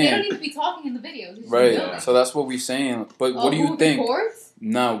we They don't saying. even be talking in the videos. It's just Right. building. So that's what we saying. But Oh, what do you who think? records?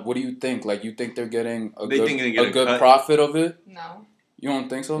 No, what do you think? Like, you think they're getting a They good, think they get a a good cut? profit of it? No. You don't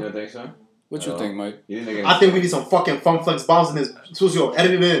think so? You don't think so? What you No. think, Mike? You think they're I think we need some fucking Fun Flex bombs in this. Sucio,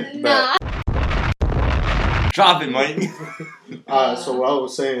 edit it in. Nah. Drop it, Mike. So what I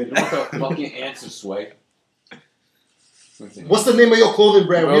was saying. You want the fucking answer, Sway? What's the name of your clothing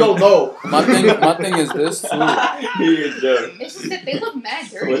brand? Bro, We don't know. My thing is this too. It's just that they look mad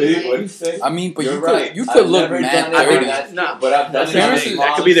dirty. What did he say? I mean, but You're you right. could look never mad done it dirty. on that scale, but I've done it on a Appearances- small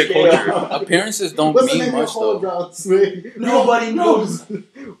that could be their scale. culture. Appearances don't What's the mean name of your much clothing though. brand? Sway? Nobody knows.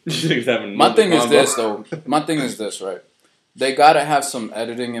 My thing is this though. My thing is this, right? They gotta have some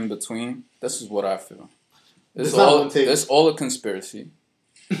editing in between. This is what I feel. It's not one take. It's all a conspiracy.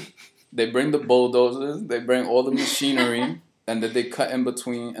 They bring the bulldozers, they bring all the machinery, and then they cut in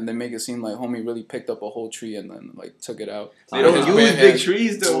between, and they make it seem like homie really picked up a whole tree and then like took it out. They don't His use bare big hands.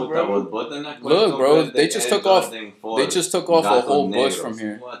 trees though, bro. Look, bro, they just took off a whole bush from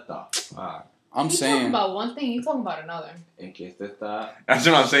here. What the fuck? I'm He's saying. talking about one thing, he's talking about another. En que este está, That's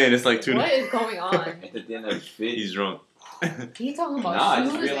what I'm saying. It's like two. What is going on? este tiene el fit. He's drunk. He's talking about Nah, I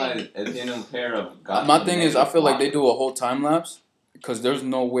just shoes realized it tiene un pair of gatos My thing is, I feel like they negros. do a whole time lapse because there's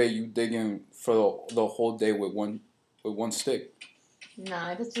no way you dig in for the whole day with one stick.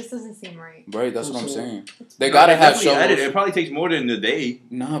 Nah, this just doesn't seem right. Right, that's what I'm So- saying. They gotta have Definitely shovels. edit. It probably takes more than a day.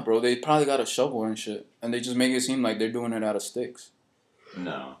 Nah, bro, they probably got a shovel and shit, and they just make it seem like they're doing it out of sticks.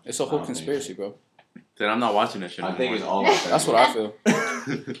 No. It's a I whole don't think conspiracy, bro. Then I'm not watching that shit. I think it's anymore. all That's what I feel.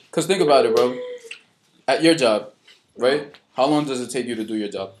 Cause think about it, bro. At your job, right? How long does it take you to do your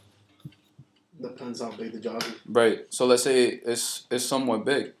job? Depends how big the job is. Right. So let's say it's somewhat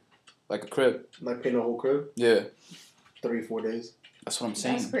big, like a crib. Like paint a whole crib, Yeah, 3-4 days. that's what I'm That's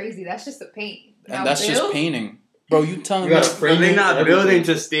saying. crazy. That's just a paint. And Now that's just build? painting, bro. You telling You me? gotta frame They're it, not everything. building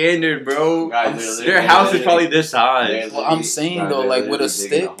to standard, bro. Guys, Their house is probably this size. Well, I'm saying, though, like, with a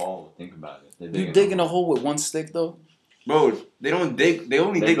stick- Think about it. They're You digging a hole with one stick though? Bro, they don't dig. They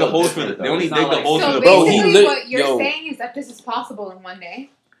only They dig the build holes for the. different, They though. only It's dig not the like- holes for So the. Bro, he basically, lit- what you're yo. saying is that this is possible in one day.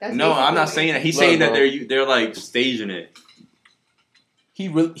 That's No, I'm not basically saying that. He's Look, saying that bro. they're like staging it. He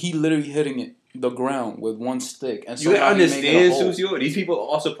literally hitting it the ground with one stick, and You somehow he making a understand, hole. Susio? These people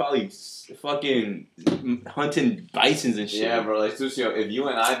also probably fucking hunting bisons and shit. Yeah, bro. Like Susio, if you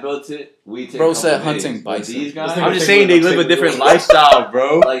and I built it, we take. Bro a said couple days. hunting But bison. These guys, I'm just saying they live a different lifestyle,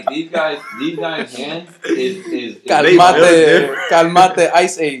 bro. like these guys' hands is Calmate,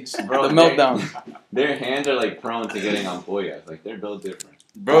 Ice Age, Bro, the meltdown. Their hands are like prone to getting on pollas. Like they're built different.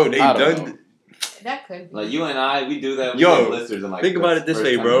 Bro, they I don't done. know. that could be. Like you and I, we do that. We Yo, get blisters in like think about the it this first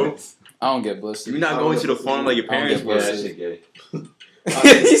way, 10 bro. minutes. I don't get blisters. You're not going to the farm like your I don't parents get Yeah, were. that shit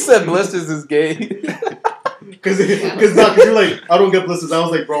gay. He said blisters is gay. Cause you're like, I don't get blisters. I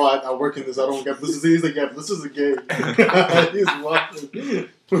was like, bro, I work in this. I don't get blisters. He's like, yeah, blisters are gay. He's laughing.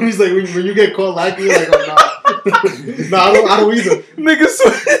 He's like, when you get caught lacking, you're like, oh nah, I don't either.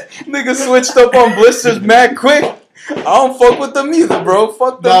 Nigga switched up on blisters mad quick. I don't fuck with them either, bro.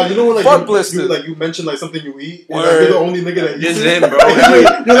 Fuck them. Nah, you know what? Like, fuck you blisters. you mentioned like something you eat. And Word. like, you're the only nigga that eats This it. him, bro.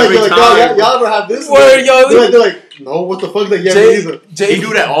 you're Every like, time. y'all ever have this? Word, yo. They're like, no, what the fuck? Like, yeah, me Jay, either. Jay, He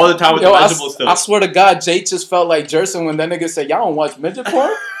do that all the time with yo, the I, vegetable I stuff. swear to God, Jay just felt like Jerson when that nigga said, "Y'all don't watch midget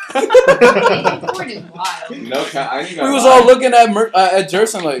porn." Porn is wild. No, I ain't We gonna was lie. all looking at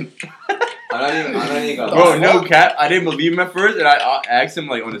Jerson like, I'm not even gonna Bro, lie. no cap. I didn't believe him at first, and I asked him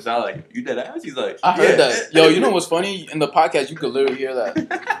like on the side, like, "You dead ass?" He's like, I heard "Yeah." that. Yo, you know what's funny? In the podcast, you could literally hear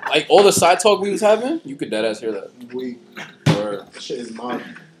that. Like all the side talk we was having, you could deadass hear that. Word. That shit is mad.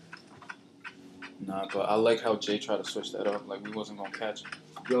 Nah, but I like how Jay tried to switch that up. Like we wasn't gonna catch it.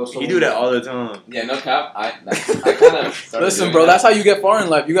 Yo, so He do that all the time. Yeah, no cap. I kind of. Listen, bro, that's how you get far in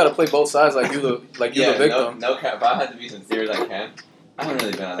life. You gotta play both sides, like you the Yeah, victim. no cap. If I had to be sincere as I can, I haven't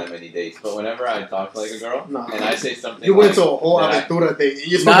really been on that many dates. But whenever I talk to like a girl Nah. and I say something, You went like, to a whole that aventura thing.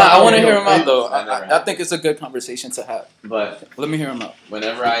 Nah, I want to hear him out though. I never I have. think it's a good conversation to have. But Let me hear him out.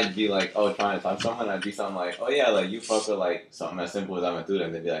 whenever I'd be like, oh, trying to talk to someone, I'd be something like, oh yeah, like you fuck with like something as simple as aventura,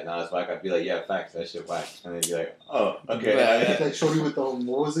 and they'd be like, nah, it's whack. I'd be like, yeah, facts, that shit whack, and they'd be like, oh, okay. Yeah. Like shorty with what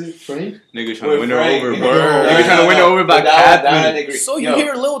was it? Frank? Nigga trying to win her Frank, over, you bro. know, Nigga trying to win her over by But that capping. I'd agree. So you Yo,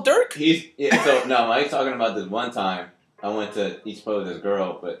 hear Lil Durk? He's so no, Mike's talking about this one time. I went to East Pro with this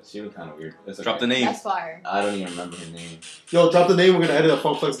girl, but she was kind of weird. It's okay. Drop the name. That's fire. I don't even remember her name. Yo, drop the name. We're gonna edit a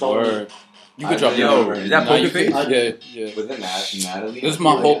Funk Flex ball. Word. You could I drop really your don't number. remember. Is that Nah, Poker you Face? could- Yeah. Was it Natalie? This is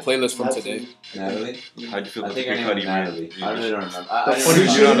my whole playlist from That's- today. Natalie. How'd you feel I about think the her name Cudi was Natalie. I really don't remember. The I funny didn't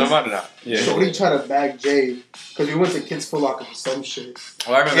shit remember. You know about it now? Yeah. Shorty tried to bag Jay because we went to Kids Foot Locker for some shit.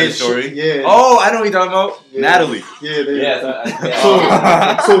 Oh, I remember the And story. yeah. Oh, I know what you're talking about. Yeah. Natalie. Yeah, they. Yeah,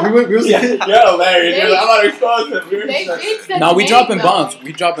 yeah. So we was You're hilarious. They- I'm not exposed They did set Now the we name, dropping though. bombs.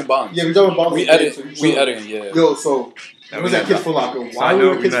 We dropping bombs. yeah, we dropping bombs. We on edit. Jay, so We you- editing. Yeah. Yo, so Now it was we at not Kids Foot Locker. Why Side we note,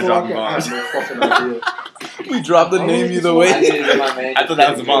 were at we Kids not Foot dropping Locker? I have no fucking idea. We dropped the Oh, name it's either so- way. I needed to get my man. I thought that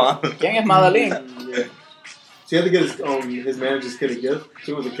was the mom. ¿Quién es Madalena? Yeah. he had to get his manager's kid a gift.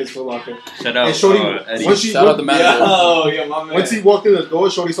 She was a kid's Foot Locker. Shout out, And Shorty, Eddie. Shout out the manager. Yo, my man. once he walked in the door,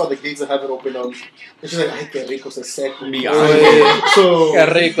 Shorty saw the gates of heaven open up. And she's like, ay, qué rico se seco. Mi So,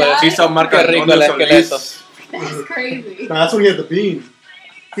 Qué rico. That- She saw Marco Qué rico el esqueleto. That's crazy. that's when he had the bean.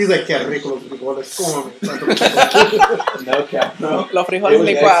 He's like, qué rico los frijoles. No cap, bro. Los It frijoles was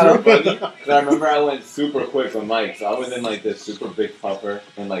licuados. extra funny, 'cause I remember I went super quick with Mike, so I was in like this super big puffer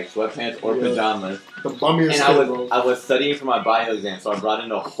in like sweatpants or Yeah. pajamas, The bummiest and kid, bro. I was studying for my bio exam, so I brought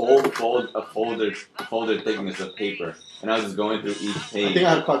in a whole folder thickness of paper, and I was just going through each I page. think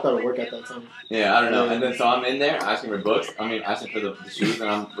I had clocked out of work at that time. Yeah, I don't know. And then so I'm in there asking for books. Asking for the shoes, and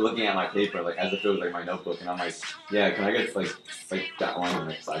I'm looking at my paper like as if it was like my notebook, and I'm like, yeah, can I get like that one in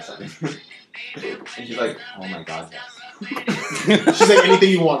like 5 seconds? And she's like, oh my god, yes. She's like, anything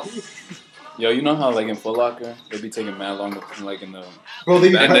you want. Yo, you know how like in Foot Locker they be taking mad long, like in the. Bro, they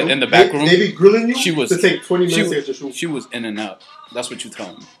be In the back room? They be grilling you She was- to take 20 minutes she- to get your shoe. She was in and out. That's what you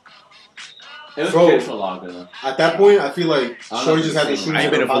tell me. It was Bro. kids for longer though. At that point, I feel like I don't Shorty know just had the if shoes. it's I ain't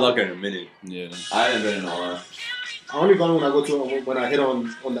in been her in Foot pocket. Locker in a minute. Yeah. I haven't been in a while. I only go when I go to when I hit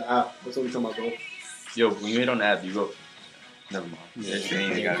on the app. That's the only time I go. Yo, when you hit on the app, you go. Never mind. Yeah. It's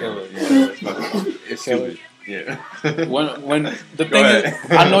ain't got Kill it. it. Yeah, it's Kill stupid. Yeah. When the Go thing is,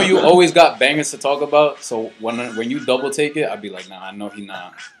 ahead. I know you always got bangers to talk about. So when you double take it, I'd be like, nah, I know he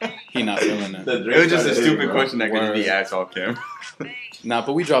not feeling it. The It drink was just a started, stupid bro. question that could Word. be asked off camera. Nah,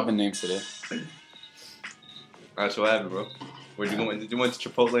 but we dropping names today. Alright, so what happened, bro? Where'd you go? Did you went to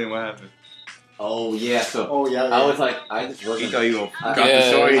Chipotle and what happened? Oh yeah, so Oh yeah. I was like, I just He wasn't. thought you gonna I- drop Yeah, the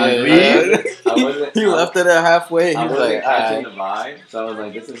story yeah, and yeah. leave. I wasn't. He left it at halfway. He I was wasn't like, catching alright. the vibe, so I was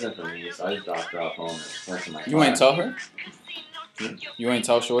like, this isn't for me. So I just dropped her off home and went to my You car. ain't tell her? You ain't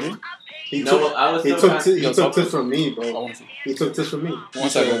tell Shorty? He No, took I was he still took trying- t- he Yo, took talk- tips from me, I bro. want to see. He took tips from me. One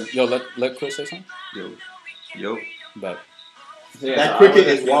second. Yo, let Chris say something. Yo. But Yeah, That so I cricket was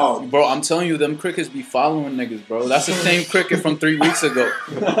is just- wild. bro, I'm telling you, them crickets be following niggas, bro. That's the same cricket from 3 weeks ago.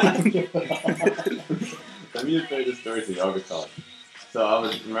 Let me just tell you the story so y'all can talk. So I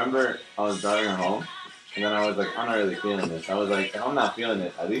was driving her home, and then I was like, I'm not really feeling this. I was like, if I'm not feeling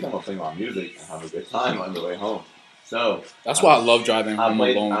it, at least I'm gonna play my music and have a good time on the way home. So That's why I love driving I home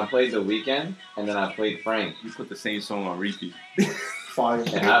played alone. The Weeknd, and then I played Frank. You put the same song on repeat. Fire. It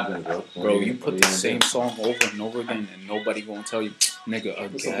happens, bro. Bro, you What put are the gonna same do? song over and over again, and nobody gonna tell you,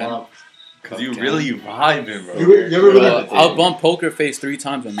 nigga, It's a again. wild. Cause you Okay. really vibing, bro. You ever We're really, allowed to I'll take bump Poker Face 3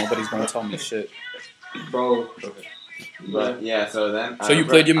 times and nobody's gonna tell me shit. bro? it. But yeah, so then. So you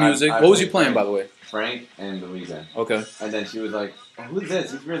played your music. What was you playing, by the way? Frank and The Weeknd. Okay. And then she was like, oh, "Who's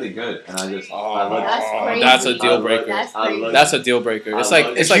this? He's really good." And I just, Oh, I looked, That's crazy. that's a deal breaker. That's I crazy. looked- That's a deal breaker. It's I like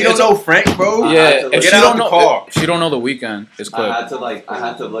love it's it. like you don't it's know Frank, bro. I yeah. had to If look- she Get out don't the know, car. if she don't know the weekend, it's I good.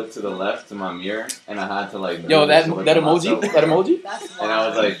 had to look to the left to my mirror, and I had to like. Yo, that look that at emoji, myself. that emoji. That's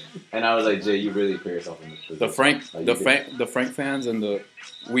And I was like, Jay, you really put yourself in this position. The Frank, Like, the you Frank, the Frank fans and the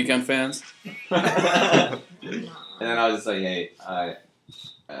weekend fans. And then I was just like, hey, I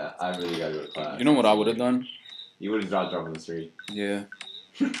really gotta go to class. You know what I would have done? You would have dropped on the street. Yeah,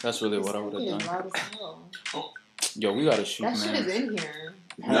 that's really what I would have done. Yo, we gotta shoot, That shit is man. in here.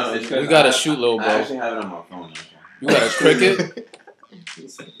 No, it's 'cause We gotta I- shoot, little I bro. actually have it on my phone. Okay. You got a cricket?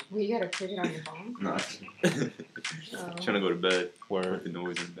 Well, you got a cricket on your phone? No. Trying to go to bed. Word. With the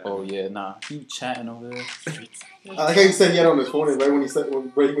noise in the back. Oh yeah, nah. You chatting over there? I like how he said he had it on his phone, and right when he said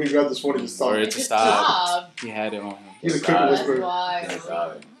when he grabbed his phone, he just saw Word. it. It's a Just stop. stop. He had it on him. He's a Yes, cricket I- That's whisperer. Yes,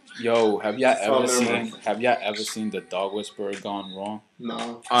 wild. Yo, have y'all Oh, ever never mind. seen the dog whisperer gone wrong? No.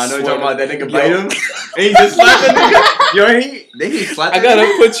 Oh, I know you're Swear talking about that to- nigga bite him. And he just slapped that nigga. Yo, they slapped I that gotta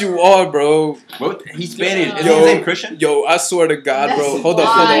nigga? put you on, bro. What? He's Spanish. Isn't Yo. his name Christian? Yo, I swear to God, bro. That's Hold up.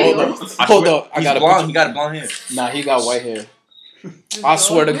 I Hold swear- up. I He's gotta blonde. put He got blonde hair. you. Nah, he got white hair. I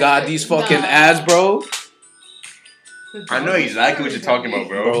swear to God, these fucking ads, bro. I know exactly what you're talking about,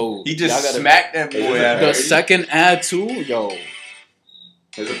 bro. Bro, He just y'all gotta- smacked that Is boy it out The of Parody? second ad too, yo.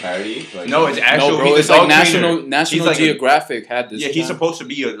 Is it parody? Like, No, it's actual. No, bro, he's a it's like dog National trainer. National He's like a- Geographic had this. Yeah, he's channel. supposed to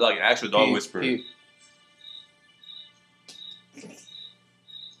be like an actual dog He- whisperer. he-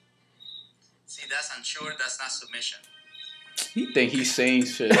 See, that's unsure, that's not submission. He think he's saying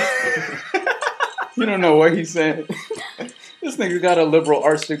shit. You don't know what he's saying. This nigga got a liberal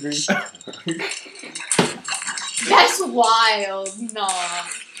arts degree. That's wild. Nah.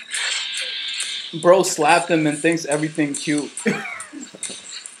 Bro slapped him and thinks everything cute.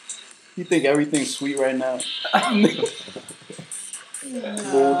 He think everything's sweet right now.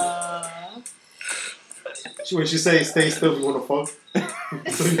 Nah. When she say stay still, you wanna fuck.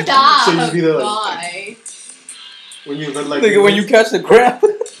 Stop. So you be there like Why? when you like Nigga, when you catch the crap.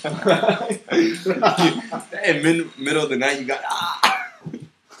 In middle of the night, you got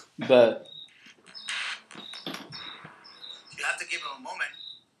But You have to give him a moment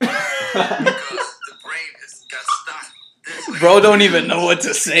because the brain has got stuck. This way. bro don't even know what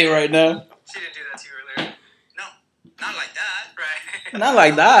to say right now. She didn't do that to you earlier. No, not like that, right? Not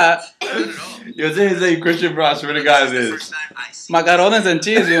like that. Not at all. Yo, say his name, Christian, bro. I swear to God, it The is. first time I see Macarones and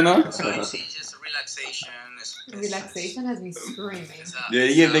cheese, you know. So you see, just relaxation. Relaxation has me screaming. Yeah,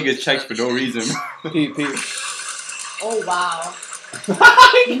 you give niggas checks for no reason. Pete. Oh wow.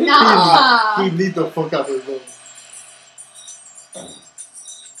 He Nah. need the fuck out of his room. I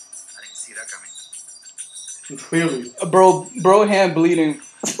didn't see that coming. Clearly. Bro, hand bleeding.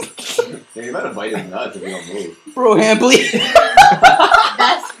 Yeah, you better bite his nuts if you don't move. Bro, hand bleeding.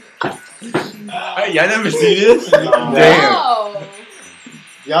 That's Hey, y'all never seen this? Damn. no.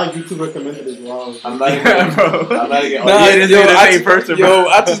 Y'all YouTube recommended it. Wow. I'm not even. Yeah, bro. I'm not even. Nah, you didn't see the same person, bro.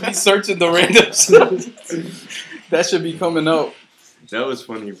 I just be searching the random stuff. That should be coming out. That was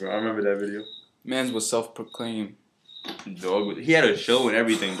funny, bro. I remember that video. Man's was self-proclaimed. Dog, he had a show and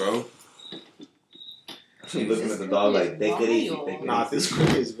everything, bro. She's looking at the dog like, take it easy, take it Nah, easy. this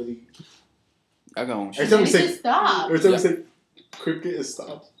cricket is really. I got one Every shit. time we Just say, stop. every time we Yeah. say, cricket is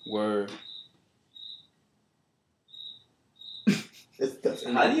stopped. Word. It's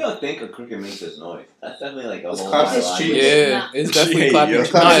definitely. How do y'all think a cricket makes this noise? That's definitely like a It's whole claps its biological- cheeks. Yeah, it's definitely Yeah, clapping. yo. Nah,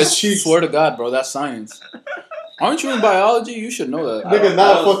 Claps it's his cheeks. swear to God, bro. That's science. Aren't you in biology? You should know that. Nigga, I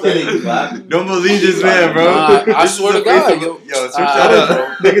not don't study fucking- clap. Don't believe this man, bro. Nah, I This is swear the to God, face of- yo. Yo, switch Ah, that bro.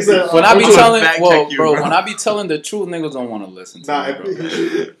 up. Nigga said, When I be I'm gonna telling, fact well, check you, bro, bro. when I be telling the truth, niggas don't want to listen to Nah, me, bro. Fact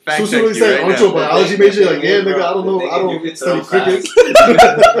Susu check really you said, right aren't you a now. biology The major? thing Like, yeah, is, nigga, bro, I don't the know. thing I is, you don't could study throw cricket.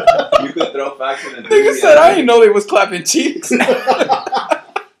 You could throw facts in the Nigga said I didn't know they was clapping cheeks.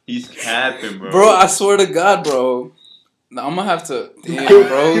 He's capping, bro. Bro, I swear to God, bro. Nah, I'm gonna have to. Damn,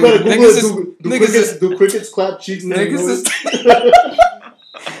 bro. You better Google Niggas it. is, Do niggas crickets, is, do crickets clap cheeks? niggas is.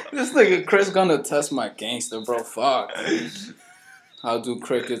 This nigga Chris gonna test my gangster, bro. Fuck. How do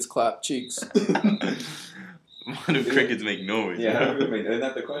crickets clap cheeks? Why do crickets make noise? Yeah, isn't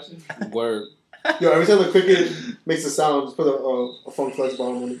that the question? Word, Yo, every time the cricket makes a sound, just put a Funk Flex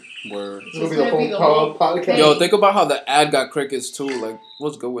bomb on it. word. It's gonna be the whole podcast. Yo, think about how the ad got crickets too. Like,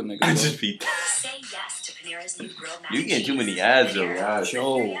 what's good with I niggas? just be. Say yes to Panera's new grilled mac You and getting too cheese. many ads, though. Yeah.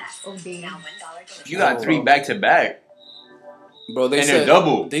 Yo, Oh damn. Now $1 You got 3 back to back, bro, they and they're said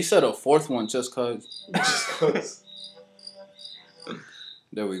double. they said a fourth one just cause. Just 'cause.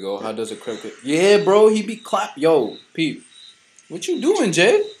 There we go. How does a cricket? Yeah, bro, he be clap. Yo, Pete, what you doing,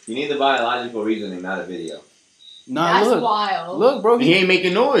 Jay? You need the biological reasoning, not a video. Nah, That's look, wild. look, bro, He ain't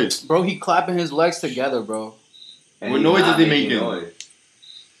making noise. bro, he clapping his legs together, bro. And What he's noise not is he making making? noise.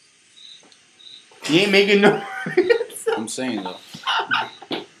 He ain't making noise. I'm saying though.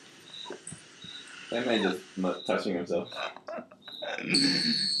 That man just touching himself.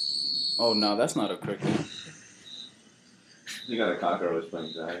 Oh no, that's not a cricket. You got a cockroach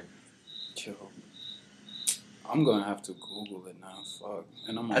playing tag. Yo, I'm gonna have to Google it now. Fuck,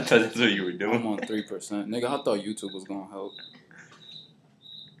 and I'm I on. thought that's what you were I'm doing. on 3%. Nigga, I thought YouTube was gonna help.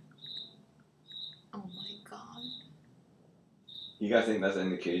 Oh my god. You guys think that's an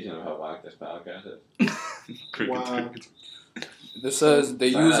indication of how whack this podcast is? Crickets, Wow. crickets. This says they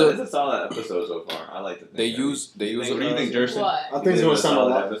use It's a. a solid episode so far. I like to think. They use What a. What do you think, Jerson? What? I think it's gonna sound a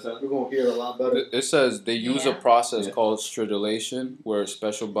lot. episode. We're gonna hear a lot better. It says they use a Yeah. process Yeah. called stridulation, where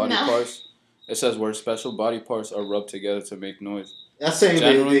special body No. parts. It says where special body parts are rubbed together to make noise. That's saying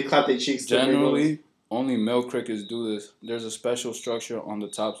Generally- they clap their cheeks. to make noise. Generally, only male crickets do this. There's a special structure on the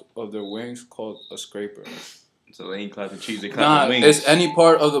tops of their wings called a scraper. So they ain't clapping cheeks, they Nah, clapping wings. it's any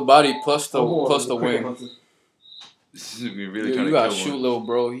part of the body plus the I'm going plus with the cricket wing. hunter. This is me really Yo, trying you to gotta kill shoot, one. little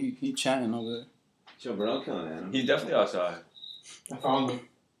bro. He chatting over there. Yo, bro, I'm killing animals. He's definitely outside. I found him.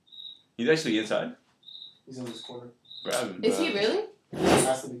 He's actually inside. He's in this corner. Grab him. Is he really?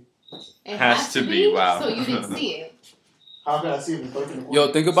 Has to be. It Has to be, wow. So you didn't see it. How can I see him? He's lurking in the corner.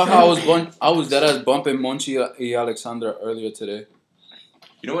 Yo, think about how I was dead ass bumping Monchi y Alexandra earlier today.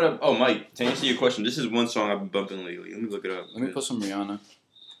 You know what? Oh, Mike, to answer your question, this is one song I've been bumping lately. Let me look it up. Let me put some Rihanna.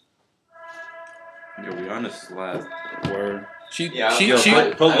 Yo, Rihanna slap. Word. She Yeah, she Yo, she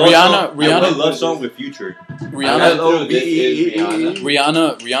put Rihanna love Rihanna song with Future. Rihanna Hello, this is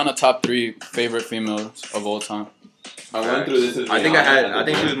Rihanna. Rihanna top 3 favorite females of all time. I went through this. I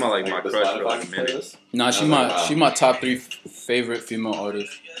think she was my the crush for like a Spotify minute. playlist. Nah, I was she like, wow. my top 3 favorite female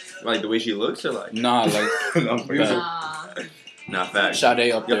artists. Like the way she looks, or like Nah, like No, I'm music. Nah. Nah, facts.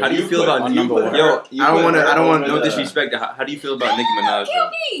 Sade up Yo, there. how do you feel about on number one? Yo, You I don't put want her over no the- disrespect. How do you feel about Nicki Minaj?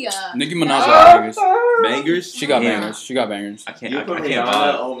 Though? Nicki Minaj got bangers. Bangers? She got Damn. bangers. She got bangers. I can't. You I put can't Rihanna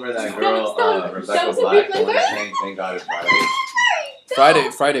vibe. over that girl, Stop. Rebecca Stop. Black, Stop. the one saying "Thank God It's Friday."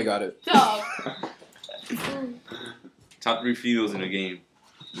 Friday got it. Dog. Top 3 females in the game.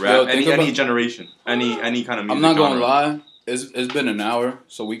 Yo, Rap. think Any about- generation. Any kind of music. I'm not gonna genre. lie. It's been an hour,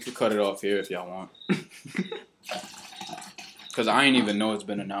 so we could cut it off here if y'all want. Cause I ain't even know it's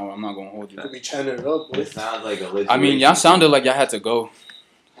been an hour. I'm not gonna hold you. Could be chanting it up, boy. It sounds like a legit. I mean, y'all sounded like y'all had to go.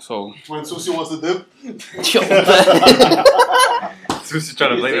 So When Susie wants to dip. Susie's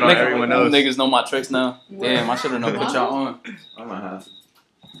trying to blame it on everyone else. Niggas know my tricks now. Damn, I should have known. Put y'all on. I might have.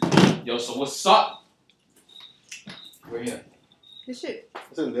 Yo, so what's up? We're here. This shit.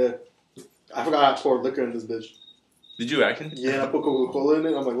 It's in there. I forgot I poured liquor in this bitch. Did you actually? Yeah, I put Coca-Cola in it.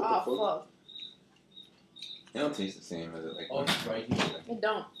 I'm like, what the fuck? Oh, fuck. It don't taste the same as it like. Oh, he's right here. It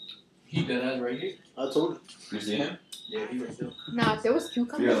don't. He did that right here. I told you. You see him? Yeah, he right there. Nah, if there was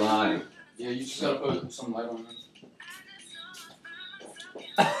cucumber. You're lying. Yeah, you just gotta put some light on him.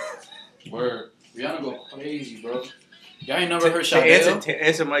 Word. Rihanna go crazy, bro. Y'all ain't never heard Sade? To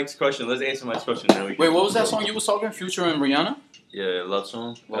answer Mike's question, let's answer Mike's question. Then we can Wait, what was that song you was talking? Future and Rihanna? Yeah, love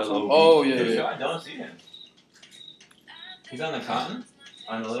song. Love song. L-O-V. Oh, yeah. I don't see him. He's on the continent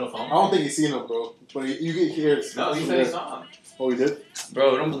on the little phone. I don't think he's seen him, bro. But you can hear it. No, he said he saw him. Oh, he did?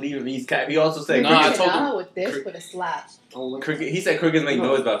 Bro, don't believe him. He's cap. He also said Nah, I crickets. told him. Nah, with this, with a slap. Oh, like, Cricket. He said crickets make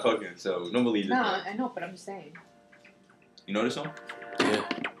noise by fucking. So don't believe it. Nah, I know, but I'm just saying. You know this song? Yeah.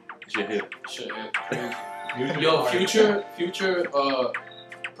 It's your hit. Shit, yeah. Yo, Future,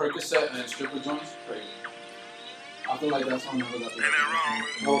 Percocet and stripper joints, crazy. I feel like that song never got the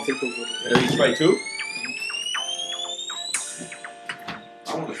I don't think those were. He's right too.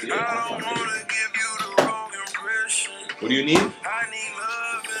 I want to see it. What do you need?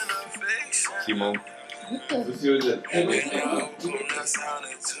 Simone. What the? Let's see what it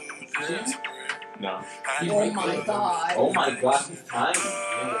is. No. Oh my god. Oh my god, he's tiny.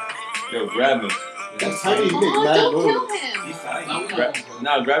 Yo, grab him. That's tiny. He makes Oh, mad don't noise. kill him. He's tiny.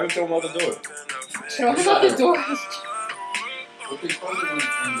 Now grab him, throw him out the door. Throw him out the door. What they call it in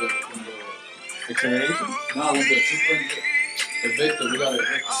the Extermination? nah, with the super evictor, we got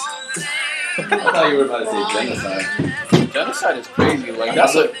evict. I thought you were about to say genocide. Genocide is crazy. Like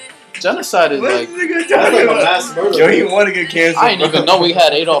that's a genocide is like That's like a mass murder. Yo, he want to get canceled. I didn't even know we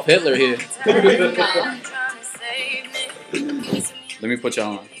had Adolf Hitler here. Nah. Let me put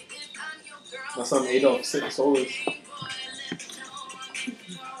y'all on. That's some Adolf Solus.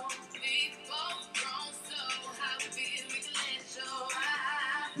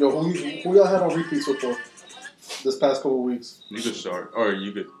 Yo, who y'all had on repeat so far this past couple weeks? You could start, or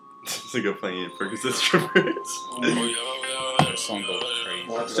you could. It's like a playing Percocet strippers. That song goes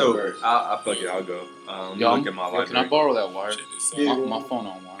crazy. So I'll fuck it. I'll go. Yo, look at my yo, library. can I borrow that wire? Yeah, My phone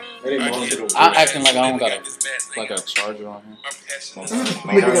on wire. It ain't mine. I'm acting like I don't got a charger on here.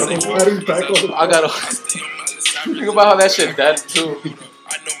 Nigga got a battery pack on. I got a. Think about how that shit dead too.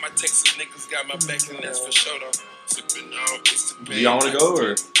 I know my Texas niggas got my back, and that's for sure though. Sipping on, it's the Do y'all want to go or?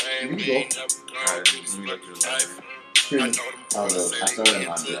 You can go. Alright, let me look at it. I started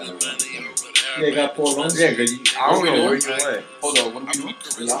on that. Yeah, got Paul Long. Yeah, cause I don't know where you went. Hold on, what do we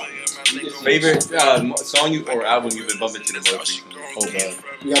do? Favorite song you or album you've been bumping to the most recently? Oh god.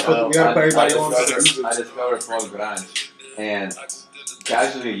 We gotta put everybody on. I discovered Paul Grange, and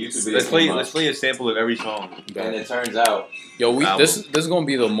casually a YouTube video. Let's play a sample of every song. And it turns out, Yo, Album. this is gonna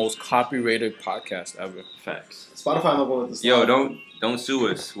be the most copyrighted podcast ever. Facts. Spotify not gonna let this. Yo, don't sue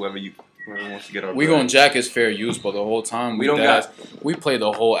us. Whoever wants to get our. We bread. gonna jack his fair use, but the whole time We don't dead got- ass- we play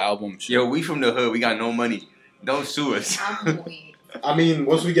the whole album. Shit. Yo, we from the hood. We got no money. Don't sue us. I'm weak. I mean,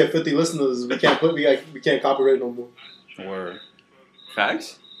 once we get 50 listeners, we can't copyright no more Word,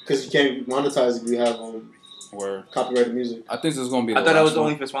 Facts. because you can't monetize if you have word. copyrighted music. I think this is gonna be. The I thought that was last one.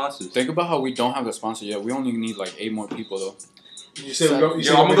 only for sponsors. Think about how we don't have a sponsor yet. We only need like 8 more people though. You say Yo, I'm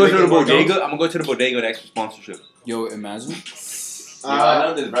gonna go to the bodega. I'm gonna go to the bodega next for sponsorship. Yo, imagine. I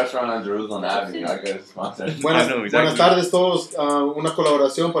know this restaurant on Jerusalem Avenue. I got a sponsor. Buenas, I know, exactly. buenas tardes todos. Una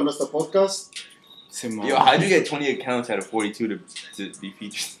colaboración para nuestro podcast. Simone. Yo, how'd you get 20 accounts out of 42 to be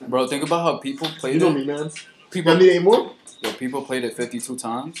featured? Bro, think about how people You played know it. me, man. People, I need 8 more. yo, people played it 52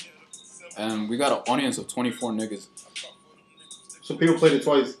 times, and we got an audience of 24 niggas, So people played it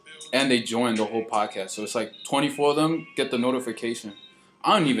twice. and they joined the whole podcast. So it's like 24 of them get the notification.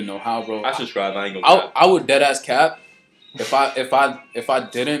 I don't even know how, bro. I subscribe. I ain't gonna. I would dead ass cap if I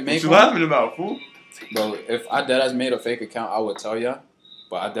didn't make What you one, laughing about, fool? bro. If I dead ass made a fake account, I would tell ya,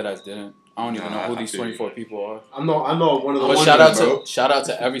 but I dead ass didn't. I don't even know who Nah, these 24 people are. I know one of the But ones. shout out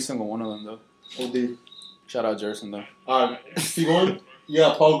to every single one of them though. OD. Shout out Jerson though. Keep going.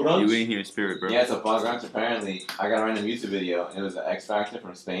 Yeah, Paul You Grunge. ain't here in spirit, bro. Yeah, so Paul Grunge, apparently, I got a random YouTube video, and it was an X Factor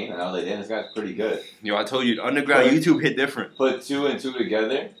from Spain, and I was like, damn, this guy's pretty good. Yo, I told you, the underground YouTube hit different. Put 2 and 2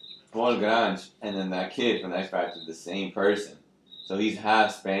 together, Paul Grunge, and then that kid from the X Factor, the same person. So he's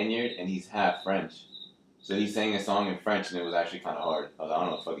half Spaniard, and he's half French. So he sang a song in French, and it was actually kind of hard. I don't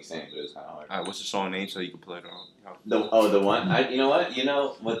know what the fuck he's saying, but it was kind of hard. Alright, what's the song name so you can play it on? The one? You know what? You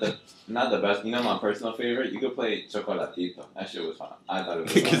know what not the best, you know my personal favorite? You could play Chocolatito. That shit was fun. I thought it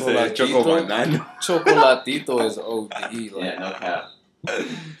was fun. Choco Banano. Chocolatito is OD. Like. Yeah, no cap.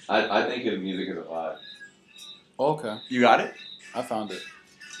 I think his music is alive. Okay. You got it? I found it.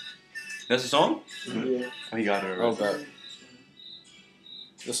 That's the song? Yeah. Oh, he got it already. Oh god.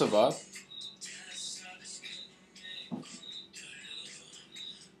 This a vibe?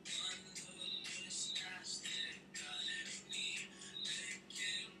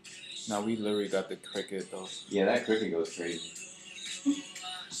 Now we literally got the cricket though. Yeah, that cricket goes crazy.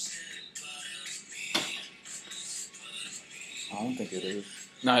 I don't think it is.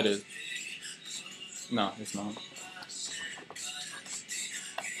 No, it is. No, it's not.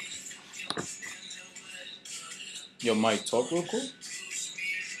 Yo, Mike, talk real quick.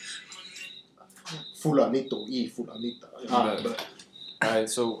 Fulanito y fulanita. But- Alright,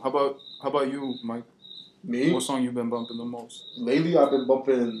 so how about you, Mike? Me? What song you been bumping the most? Lately, I've been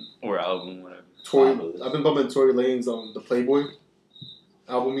bumping Or album, whatever. I've been bumping Tory Lanez on the Playboy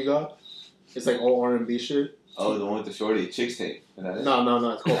album he got. It's like all R&B shit. Oh, the one with the shorty Chicks Tape. Is that it?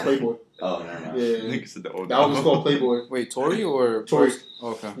 No, it's called Playboy. Oh, never mind. Yeah, Nigga said the old that album's called Playboy. Wait, Tory or Tory.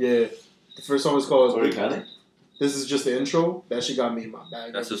 Okay. Yeah, the first song is called. Tory Kelly? This is just the intro. That shit got me in my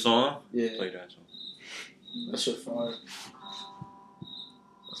bag. That's the song? Yeah, Play that song. that shit fire.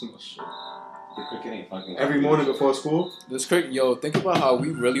 That's my shit. The cricket ain't fucking. Every morning before school. This cricket, yo, think about how we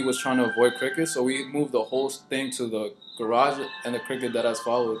really was trying to avoid cricket, so we moved the whole thing to the garage and the cricket that has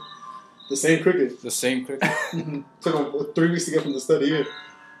followed. The same cricket. The same cricket. Took them 3 weeks to get from the study here.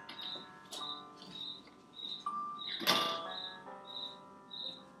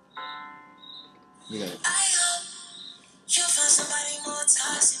 Yeah. You find somebody more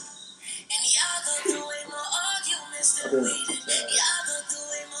toxic, and y'all go through way more arguments than needed. Y'all go through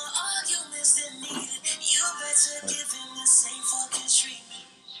way more arguments than needed. You better give him the same fucking treatment.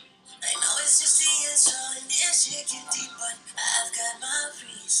 I know it's just the intro and this shit get deep, but I've got my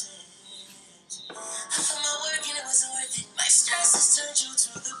reasons. I put my work and it wasn't worth it. My stress has turned you to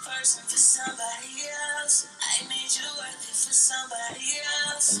the person for somebody else. I made you worth it for somebody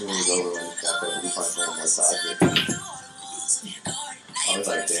else. I knew it was over when it got there. We probably found more toxic. I was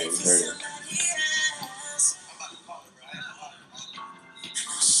like, damn, you heard it.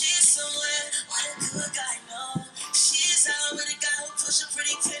 She's somewhere with a good guy, no. She's out with a guy who push a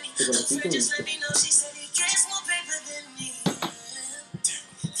pretty penny. Her friend just let me know, she said he gets more paper than me.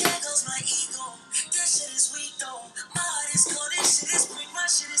 There goes my ego. This shit is weak though. My heart is cold, this shit is brick. My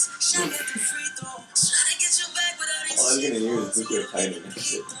shit is shot at the free throw. Trying to get you back without these All I'm gonna hear is Booker typing that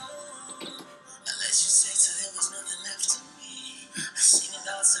shit. I let you say till there was nothing left to me. I seen it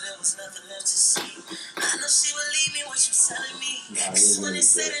out till there was nothing left to see. I know she would leave me what you telling me. Nah, This you one really is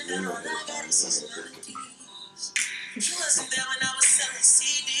said good. and done, You all know I got is this. these melodies. You wasn't there when I was selling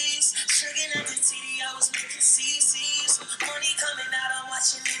CDs. Tricking at the TD, I was making CCs. Money coming out, I'm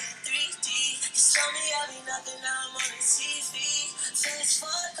watching it in 3D. You told me I'd be nothing, now I'm on the TV. Fast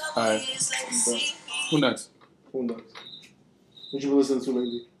forward a couple Alright. years, let me see Who me. next? Who knows? What you been listening to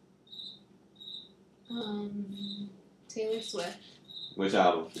lately? Taylor Swift. Which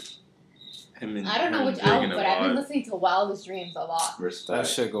album? Him and I don't know her which digging album, a but I've been lot. listeing to Wildest Dreams a lot. That Respect.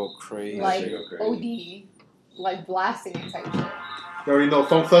 shit go crazy. That Like shit go crazy. OD, like blasting it type shit. You already know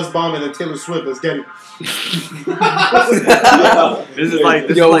Funk Fuzz Bomb and then Taylor Swift. Let's get it. This is like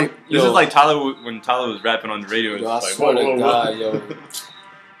Yo, Tyler when Tyler was rapping on the radio. Yo, I It's like, swear whoa, to whoa, God, yo.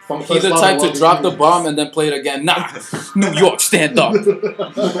 Funk He's Fuzz the Bomb type and to Wildest drop the Dreams. bomb and then play it again. Now, New York, stand up.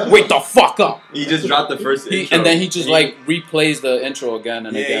 Wake the fuck up. He just dropped the first intro. And then he just like replays the intro again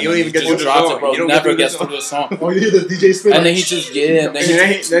and Yeah, again. you don't and even get he through just the drops song. it, bro. You don't get Never through the gets song. through the song. Oh, you hear the DJ spin? And then like, he just and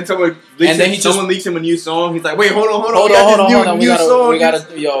then then someone leaks and then him, he just- someone leaks him a new song. He's like, wait, hold on. hold We got on. this new song. We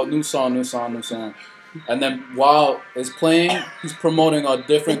gotta yo, new song. And then while it's playing, he's promoting a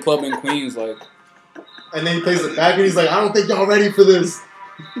different club in Queens, like and then he plays it back and he's like, I don't think y'all ready for this.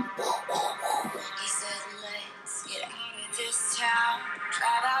 He said, let's get out of this town,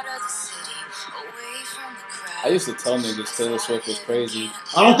 drive out of the city, away from the crowd. I used to tell niggas Taylor Swift was crazy.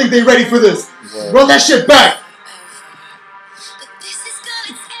 I don't think they ready for this. Word. Run that shit back.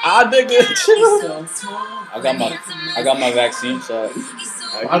 Ah, nigga, chill. I got my vaccine shot.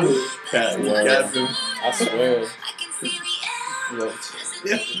 I do. Cat, I swear. Yo,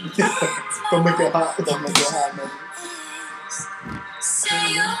 Don't make it hot. Don't make it hot, man.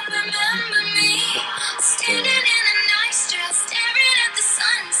 Say you remember me, standing in a nice dress, staring at the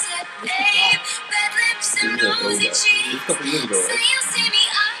sunset, babe. Red lips and rosy cheeks. A couple years ago, Say right? you'll see me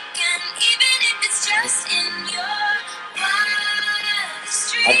again, even if it's just in your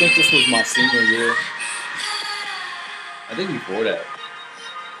wildest I think this was my senior year. I think before that.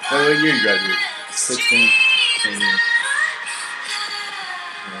 What year you graduated? 16. Same year.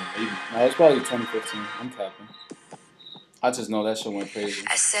 Maybe. No, it was probably 2015. I'm capping. I just know that shit went crazy.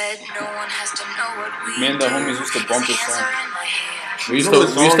 I said no one has to know what we Me and the do. homies used to bump this Hands song. are in my hair. We used to The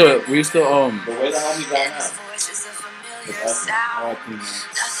way the homies got This now. voice is a familiar RIP, sound. man.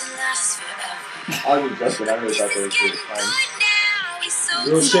 Nothing lasts forever. I was just when I heard that those shit.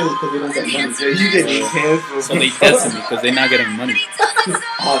 Real shit is because they don't get money. Yeah, you get these hands for So they tested me because they not getting money.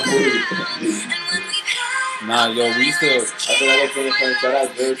 Nah, yo, we used to. I feel like I finished playing shout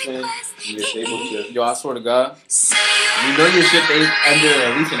out Jerson and your stable shit. Yo, I swear to God. You know your shit they ended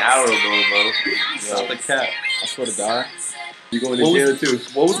at least an hour ago, bro. Stop the cap. I swear to God. You going to What jail was, too.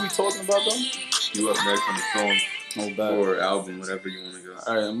 what was we talking about though? You up next on the song No bad. or album, whatever you want to go.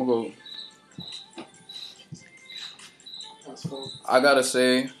 Alright, I'm gonna go. That's fun. I gotta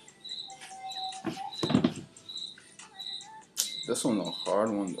say. This one's a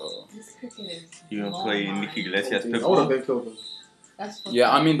hard one though. This cricket is. You gonna play Nicki Iglesias I would have Pitbull? been killed him. That's fucking-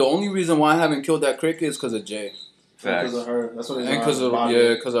 Yeah, I mean the only reason why I haven't killed that cricket is because of Jay. Because Facts. of her. That's what And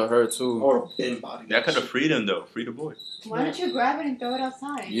because of her too. Or been body. That kind of freedom though. Free the boy. Why don't you grab it and throw it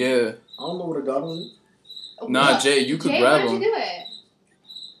outside? Yeah. I don't know what a god was. Nah, What? Jay, you could Jay, grab why don't him. you do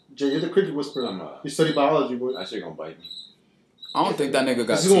it? Jay, you're the cricket whisperer. You study biology, boy. That shit gonna bite me. I don't think that nigga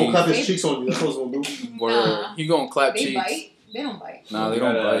got He's gonna clap teeth. his cheeks on you. That's what he's gonna do. Word. Nah. He gonna clap They cheeks. bite? They don't bite. Nah, they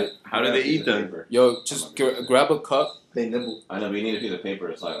don't bite. How do they eat them? Yo, just grab a cup. They nibble. I know, but you need a piece of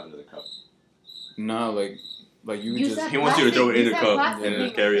paper to slide under the cup. Nah, like you Use just. that He wants you to throw it in the plastic- use cup that and then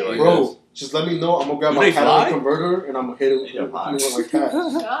plastic carry it thing. like Bro, just let me know. I'm gonna grab Do my they catalytic fly? converter and I'm gonna hit it with They fly. my cat.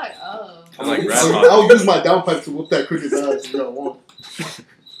 Shut up. I'm like I'll grandma. use my downpipe to whoop that cricket's ass if y'all want.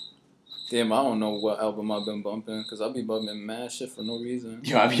 Damn, I don't know what album I've been bumping because I be bumping mad shit for no reason.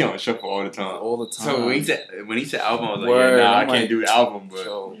 Yo, I be on shuffle all the time. All the time. So when he said album, I was like, Word, yeah, nah, I'm I can't like, do the album, but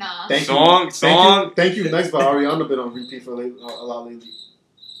So, Nah. Thank Song. you. Thank you. Next by Ariana been on repeat for a lot lately.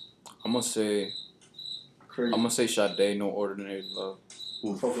 I'm gonna say Crazy. Sade, No Ordinary Love.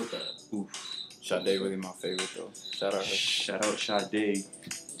 Fuck with that. Sade really my favorite though. Shout out her. Shout out Sade.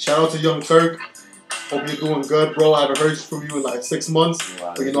 Shout out to Young Turk. Hope you're doing good, bro. I haven't heard from you in like 6 months,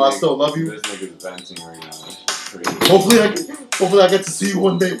 Wow, but you know I still love you. This nigga's venting right now. It's crazy. Hopefully I get to see you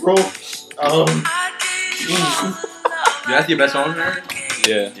one day, bro. That's your best song, man?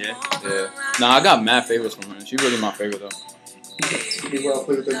 Yeah. Yeah. Nah, I got mad favorites from her. She really my favorite though. Meanwhile, I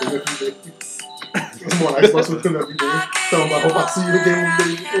play with that dude every day. I'm on Xbox with him every day. Tell him I hope I see you again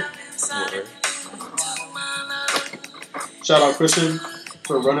one day. Shout out Christian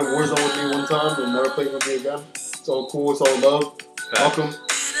for running Warzone with me one time and never playing with me again. It's all cool. It's all love. Welcome.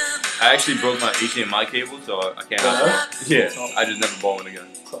 I actually broke my HDMI cable, so I can't Yeah? have it. Yeah, I just never bought one again.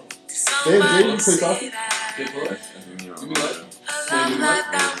 Damn, Jay, you play soccer?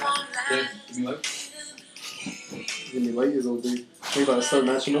 Give me light is old dude. We about to start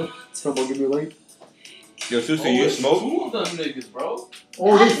matching up. Come on, give me light. Yo, Susie, you smoke? Two of them niggas, bro.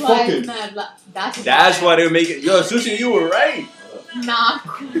 Oh, they That's why fucking. it's not. That's why they were making. Yo, Susie, you were right. Not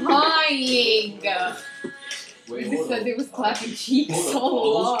crying. Because it was clapping cheeks so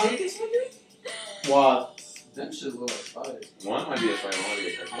long. Why? Them shit look like spiders. One might be a spider, one might be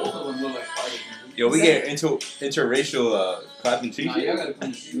a spider. Both of them look like spiders. Yo, we get into interracial clapping cheeks. gotta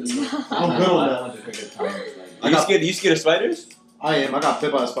come see this. I'm good on that. You scared of spiders? I am. I got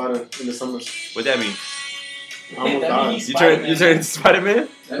bit by a spider in the summer. What that mean? I almost died. You turned into Spider-Man?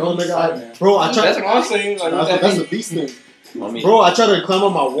 No, nigga, bro, I tried. That's what I'm saying. Like, what that That's mean? a beast thing. Mommy. Bro, I tried to climb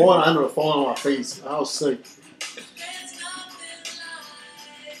up my wall and I ended up falling on my face. I was sick.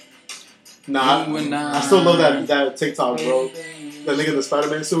 Nah, I still love that TikTok, bro. That nigga in the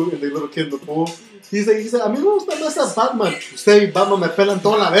Spider-Man suit and the little kid in the pool. He said, amigo, usted no es Batman. Usted y Batman me pelan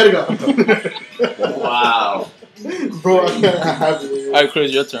toda la verga. Wow. Bro, I have it. Alright,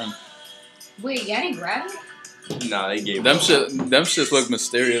 Chris, your turn. Wait, y'all didn't grab it? Nah, they gave Them up. shits look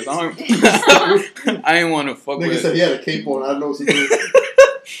mysterious. I ain't want to fuck Nigga with said it. he had a cape on. I don't know what he did.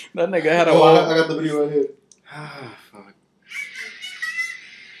 That nigga had a Oh, whole. I got the video right here. Fuck.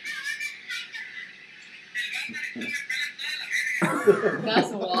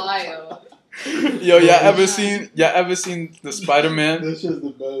 That's wild. Yo, y'all ever seen the Spider-Man? That shit's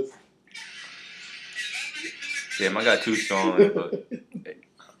the best. Damn, I got 2 songs, but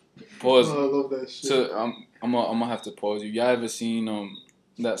Pause. Oh, I love that shit. So I'm gonna have to pause you. Y'all ever seen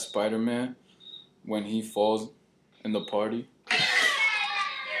that Spider-Man when he falls in the party?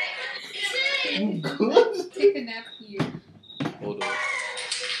 Take a nap here. Hold on.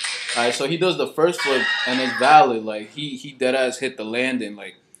 Alright, so he does the first flip and it's valid. Like he dead ass hit the landing.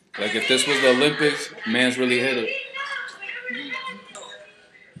 Like if this was the Olympics, man's really hit it.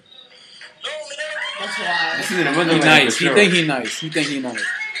 That's wild. this is in a He Wonderland nice. for He sure. think he nice. He think he nice.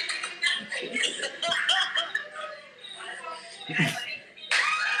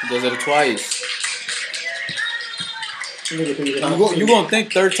 He does it twice. You gonna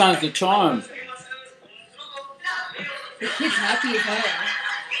think third time's the charm. The kid's happy as hell.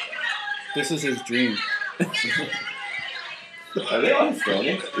 This is his dream. Are they all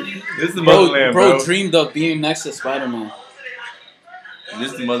standing? This is the Motherland, Bro bro. dreamed of being next to Spider-Man.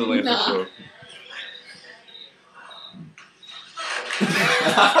 This is the Motherland Nah. for sure.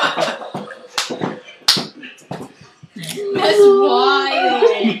 That's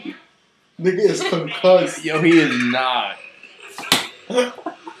wild. Nigga is concussed. Yo, he is not.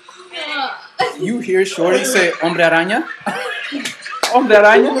 You hear Shorty say "Hombre Araña"? Hombre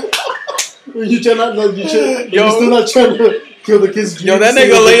Araña? You trying not, you Yo. still not trying to kill the kid's dreams. Yo, that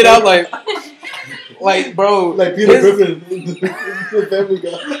nigga laid out like bro. Like Peter his- Griffin, the Family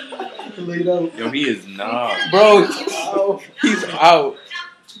Guy, laid out. Yo, he is not. Bro, he's out.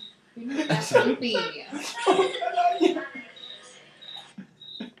 That's creepy.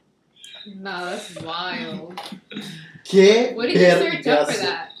 Nah, that's wild. ¿Qué What did you search up for vergazo.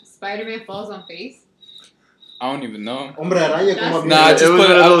 that? Spider-Man falls on face? I don't even know. Hombre araña como Nah, I mierda. just It was put.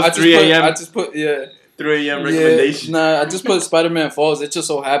 one of those I just 3 put. a.m. I just put. Yeah. 3 a.m. Yeah, recommendation. nah, I just put Spider-Man Falls. It just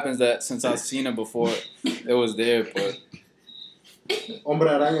so happens that since I've seen it before, it was there. But Hombre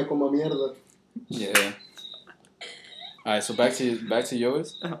araña como mierda. yeah. All right, so back to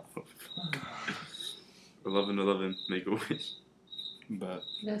yours. 11-11, make a wish. But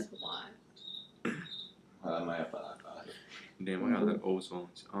That's wild. Damn, I got like old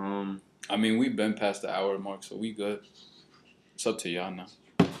songs. I mean, we've been past the hour mark, so we good. It's up to y'all now.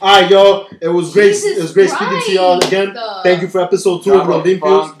 Alright, yo, it was great. Jesus It was great speaking to y'all again. Christ. Thank you for episode 2 of Drop a Limpios.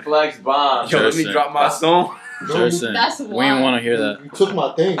 funk flex bomb. Yo, let me Jerson. drop my song. Jerson, That's we didn't wild. want to hear that. You took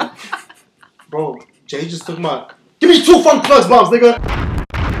my thing, bro. Jay just took my. Give me 2 funk plugs bombs, nigga.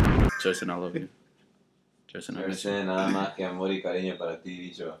 Jerson, I love you. Jerson, I miss you. Jerson, nada más que amor y cariño para ti,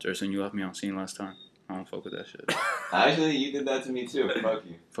 bicho. Jerson, you left me on scene last time. I don't fuck with that shit. Actually, you did that to me too. Fuck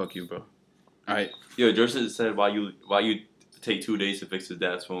you. Fuck you, bro. All right, Yo, Jerson said why you take 2 days to fix his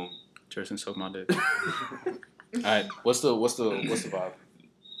dad's phone. Jerson, suck my dick. All right, what's the vibe?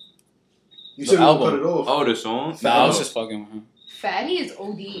 You The said we album. cut it off. Oh, the song? Nah, I was just fucking with him. Fatty is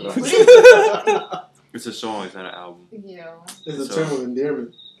OD. Right. What is It's a song, it's not an album. Yo. It's a term of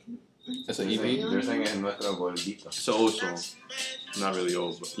endearment. It's an They're EP. They're singing Nuestro Gordito. It's an old song. Not really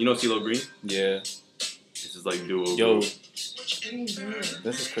old, but you know CeeLo Green? Yeah. This is like duo. Yo, What are you doing?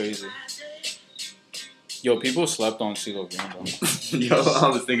 this is crazy. Yo, people slept on CeeLo Green though. Yo, I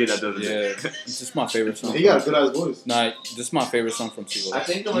was thinking that doesn't. Yeah, it's just my favorite song. He got a good ass voice. Nah, this is my favorite song from CeeLo. I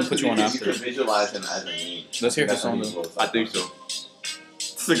think the I'm gonna one put you on you after. could visualize him as a meme. Let's hear his That's how song he though. goes. I think so.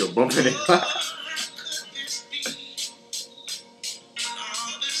 It's like a bump in it.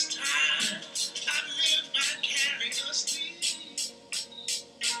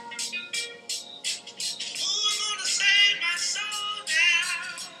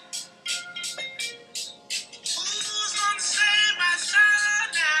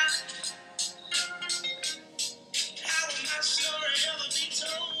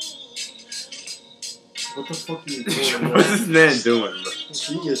 What the fuck are you doing, What's bro? this man doing, bro?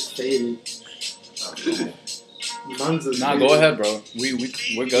 He just faded. Man's a Nah, faded. go ahead, bro. We're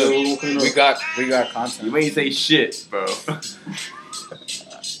Yeah, good. we'll clean up. We got You content. ain't say shit, bro.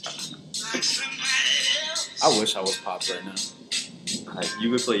 I wish I was popped right now. Like, you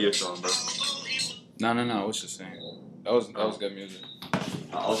could play your song, bro. No. I was just saying. That was good music.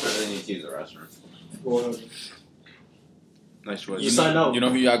 I also really need to use the restroom. Go ahead. Nice sweats. You signed out. You know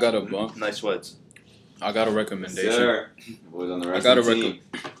who y'all got a bump? Nice sweats. I got a recommendation. Sir, boys on the I rest got of a the team.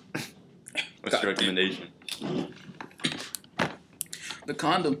 What's your recommendation? The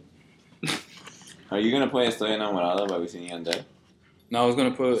condom. Are you gonna play Estoy Enamorado by Wisin y Yandel? No, I was gonna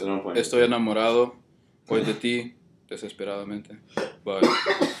put So don't play Estoy enamorado hoy de ti desesperadamente, but you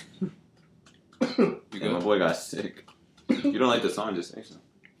Yeah, my good? boy got sick. You don't like the song, just say so.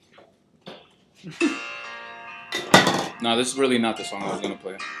 No, this is really not the song I was gonna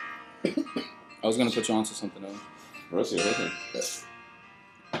play. I was gonna put you onto something else. Rosie, listen.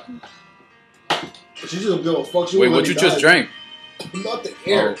 She just give a fuck. She Wait, won't what let you me just die. drank? Not the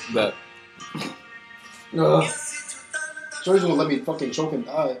air. Oh, that. Shorty's gonna let me fucking choke and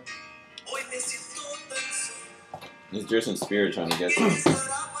die. It's Jason Spirit trying to get you.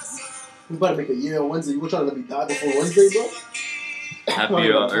 We about to make a year on Wednesday. You gonna try to let me die before Wednesday, bro? Happy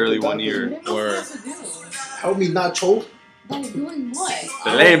early 1 year. What am I Or- supposed to do? Help me not choke. By doing what?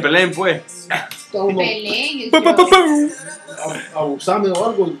 Pelén, pues. I don't know. Peleng is Oh, Simon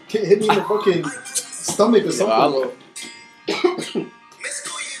Argo hit me in the fucking stomach or something, bro.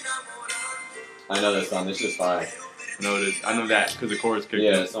 I know that song. This is fire. No, it is. I know that because the chorus kicked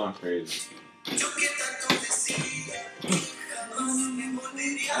Yeah, in. that song's crazy.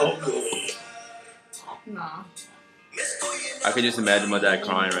 Nah. I could just imagine my dad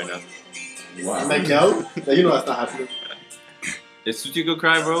crying right now. Wow. Miguel? Yeah, you know that's not happening. If Suchi could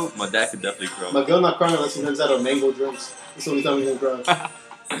cry, bro, my dad could definitely cry. Miguel not crying unless he runs out of mango drinks. That's the only time he's gonna cry.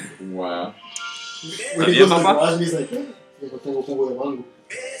 Wow. When he Yeah, goes to the Papa? garage and he's like, "Yo, tengo jugo de mango."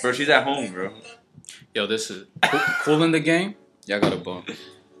 Bro, she's at home, bro. Yo, this is Cool in the Game. Y'all got a bump.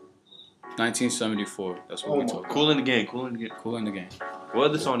 1974. That's what Oh we my talking about. Cool in the game, cool in the game. Cool in the Game. What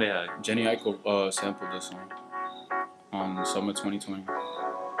other song they had? Jenny Aiko sampled this song on summer 2020.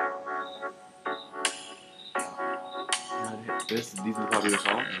 These are probably the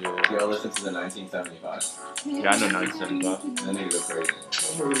song. Yeah. Yo, listen to the 1975. Yeah, I know 1975. That nigga go crazy.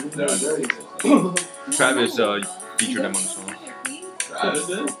 I'm They're really undefeated. Travis featured them on the song. Travis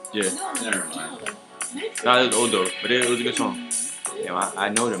did? Yeah. Never mind. Nah, it was old though, but it was a good song. Yeah, I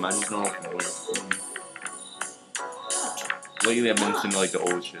know them. I just know them from where. Lately, I've been listening to like the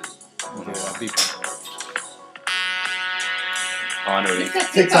old shit. Yeah, I'll be Oh, I know it.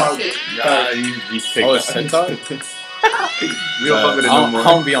 TikTok. Yeah, he's TikTok. Oh, it's TikTok? We don't fuck with it no more. I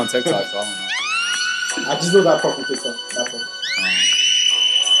don't be on TikTok, so I don't know. I just know that part from TikTok. That part.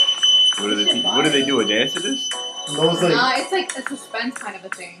 What do they do? A dance to this? No, it's like, Nah, it's like a suspense kind of a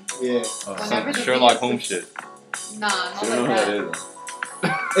thing. yeah. Whenever the Sherlock thing Holmes is- shit. Nah, not I don't know like who that.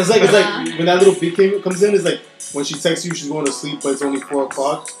 that is. It's like when that little beat comes in, it's like when she texts you, she's going to sleep, but it's only 4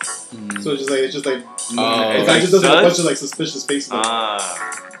 o'clock. Mm. So it's just like Oh. it's like just does like a bunch of like suspicious faces. Like,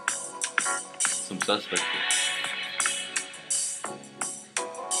 Some suspect.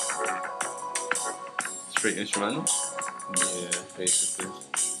 Straight instrumental? Yeah, basically.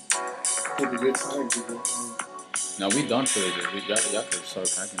 could be good times, you know. Now we done for the day. Y'all could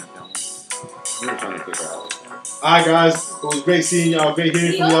start packing if y'all want. We were trying to figure out. Alright, guys, it was great seeing y'all. Great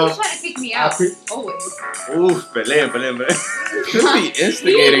hearing He from always y'all. trying to kick me out. Always. Oof, Pelén. Could be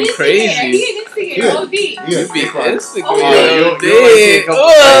instigating crazy. He an instigator. Yeah. OD. Yeah, Could be right. instigating. Oh, Dude.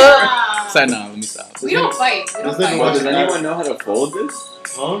 Ah. Say no, let me stop. We don't fight. We There's don't nothing fight. wrong Does with anyone know how to fold this?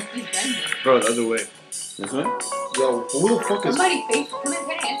 Huh? He's bending. Bro, the other way. This one? Yo, who the fuck is? Somebody face. Come in, can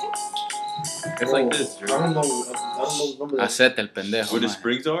I answer? It's like this, I bro. don't know. I don't know. Remember that. Hacete el pendejo. Where the man.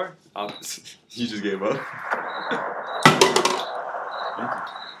 springs are? You just gave up.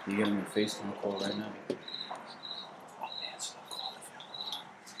 You getting a FaceTime call right now?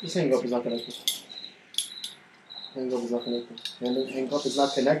 Just hang up is not connected. Hang up is not connected. And hang up is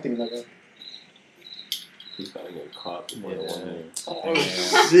not connecting like that. He's gotta get caught before the Yeah. 1 year.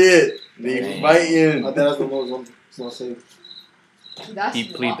 Oh, Shit. They Dang. fighting. My dad's the most one. It's not safe. That's He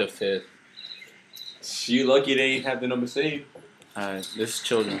plead the fifth. You lucky they ain't have the number saved. Alright, this is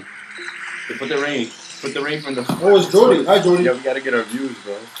children. They put the rain. Put the rain from the. Oh, it's Jordy. Hi, Jordy. Yeah, we gotta get our views,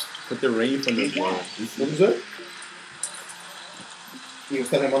 bro. Put the rain from the. What is it? Y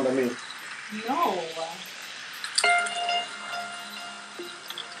usted me manda a mí. No.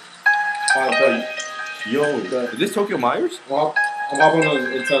 Yo, is this Tokyo Myers? Well, I'm hopping on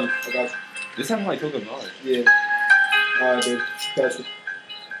in 10. I got This sounds like Tokyo Myers. you. Yeah. Alright, dude. Got you.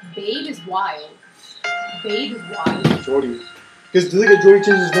 Babe is wild. Babe is wild. Jordy. Because look at Jordy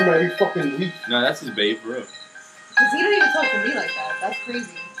changes his number every fucking week. No, that's his babe, bro. Because he don't even talk to me like that. That's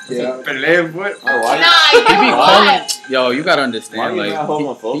crazy. Yeah. Pelé, what? Oh, why? Nah, you He be know calling. what? Yo, you gotta Why understand, are you like. not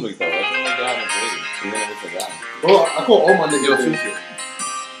homophobic though? That's what my God is dating. Even if it's a guy. Bro, I call all my Yo, niggas. babe. Suki.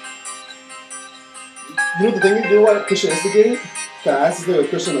 You know the thing is, you know why Christian instigated? I asked this nigga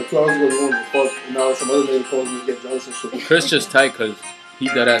Christian like 2 hours ago, you want to fuck, and now some other nigga calls me to get jealous and shit. Chris just tight because he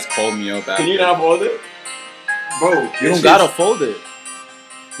deadass called me up after. Can you not hold it? Bro, You don't gotta fold it.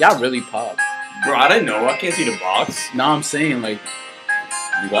 Y'all really pop. Bro, I didn't know. I can't see the box. Now I'm saying, like,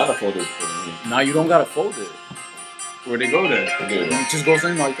 You gotta fold it for me. now you don't gotta fold it. Where'd they go then? Dude, It just goes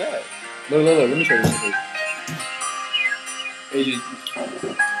in like that. Look, let me show you something. It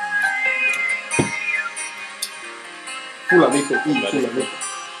just. Fulanito, fulanito.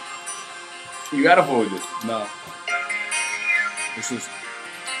 You gotta fold it. No. This is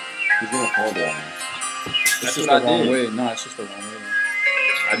He's gonna hold it. this That's is what the I wrong did. way. No, it's just the wrong way.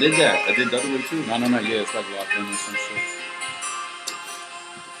 I did that. I did the other way too. No, yeah, it's like locked in or some shit.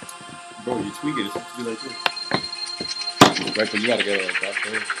 Bro, you tweak it. It's supposed to be like this. Right, but you gotta get it like that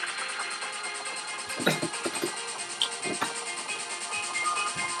first.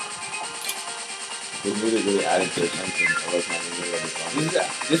 This music really added to the tension. I like not in the middle of the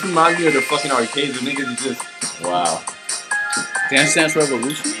song. This reminds me of the fucking arcades. The niggas is just. Wow. Dance Dance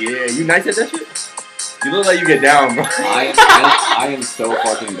Revolution? Yeah, you nice at that shit? You look like you get down, bro. I am so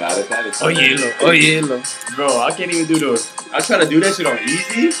fucking bad at that. It's yellow. Bro, I can't even do those. I try to do that shit on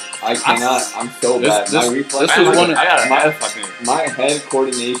easy. I cannot. I'm so bad. My reflex. this was one of- I got my- my fucking My head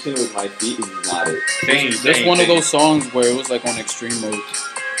coordination with my feet is not it. This one of those songs where it was like on extreme mode.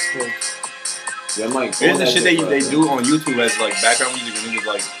 Yeah, I'm like, Here's the going shit at they it, do on YouTube as like background music when niggas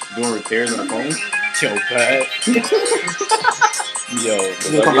like doing repairs on the phone. Yo, bad. Yo,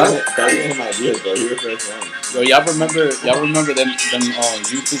 Start giving him ideas, bro. You're the first one. yo, y'all remember them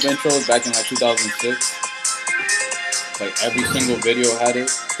YouTube intros back in like 2006? Like every single video had it.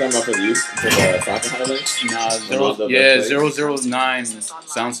 Talking about for the youth, for the soccer highlights. Nah, 009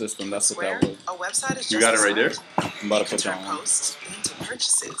 sound system. That's what that was. A website is You just got it a right there? site. I'm about to put Turn that on. posts into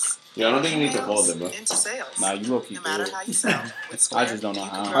purchases. Yeah, I don't think you need to hold them, bro. Into sales. Nah, you low-key No matter do it. how you sell. With I Square, just don't know you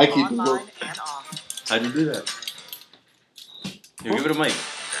how. can I grow keep it online low. and off. How'd you do that? Here, give it a mic.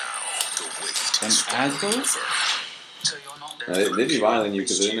 Them ads though? Till you're not They be violating you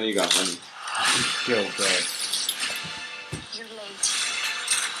because they didn't know you got money. Yo, bad. You're late.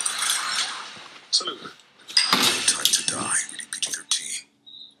 Salute. Time to die. PG-13.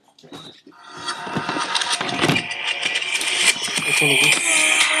 Which one is this?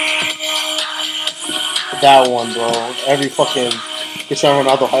 That one, bro. Every fucking Cristiano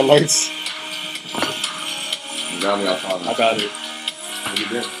Ronaldo highlights. You got me off on I got it. What you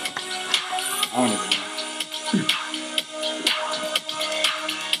did? I don't even know.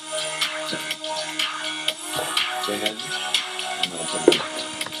 Say ahead. I'm not putting it.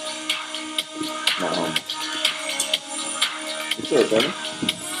 Not home. You still recording?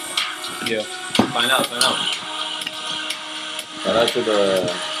 Yeah. Find out. Shout out to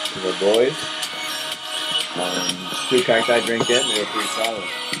the boys. 2 cacti drink in, they were pretty solid.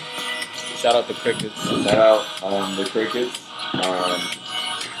 Shout out to Crickets. Shout out the crickets.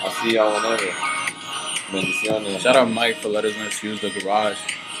 I'll see y'all whenever. Bendiciones. Shout out Mike for letting us use the garage.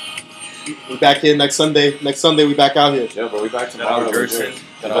 We back here next Sunday. Next Sunday, we back out here. Yeah, but we back Shout out tomorrow. Gerson.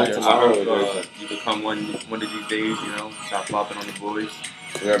 We back tomorrow with I Gerson. hope you could come one of these days, you know, stop flopping on the boys.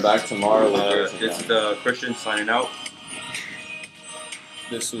 We are back tomorrow with Gerson. This is the Christian signing out.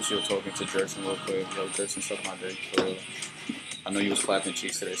 This Sucio talking to Jerson real quick. Yo, Jerson suck my dick. I know you was clapping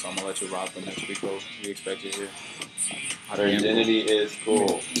cheeks today, so I'm gonna let you rock the next week, bro. We expect you here. Virginity is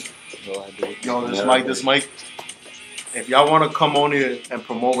cool. Go ahead, do it. Yo, this Mike. If y'all want to come on here and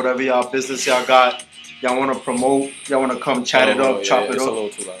promote whatever y'all business y'all got, y'all want to promote, y'all want to come chat it up, chop it it's a up. little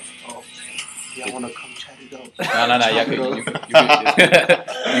too loud. Y'all want to come chat it up.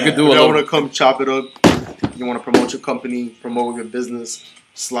 No, you could do a Y'all little. want to come chop it up. You want to promote your company, promote your business,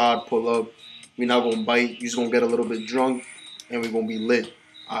 slide, pull up. We're not going to bite. You're just going to get a little bit drunk, and we're going to be lit.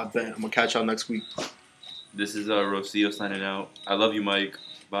 I bet. I'm going to catch y'all next week. This is Rocio signing out. I love you, Mike.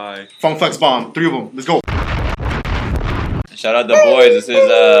 Bye. Fun Flex Bomb. 3 of them. Let's go. Shout out the boys. This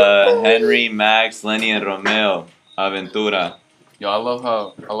is Henry, Max, Lenny, and Romeo. Aventura. Yo, I love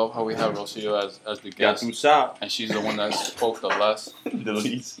how we have Rocio as the guest, and she's the one that spoke the less. The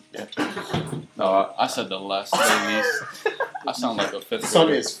least. Yeah. No, I said the less, the least. I sound like a fifth Sun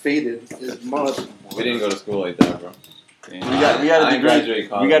grader. is faded. It's mud. We didn't go to school like that, bro. Damn. We got a I degree. graduated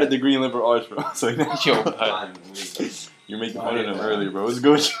college. We got a degree in liberal arts, bro. So Yo, you're making fun of them earlier, bro. It's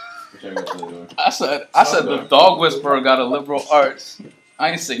good. I said the dog whisperer got a liberal arts. I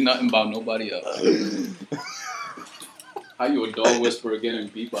ain't say nothing about nobody else. How you a dog whisperer getting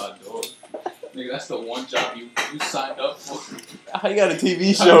beat by a dog? Nigga, that's the one job you signed up for. How you got a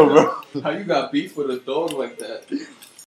TV show, bro? How you got beef with a dog like that?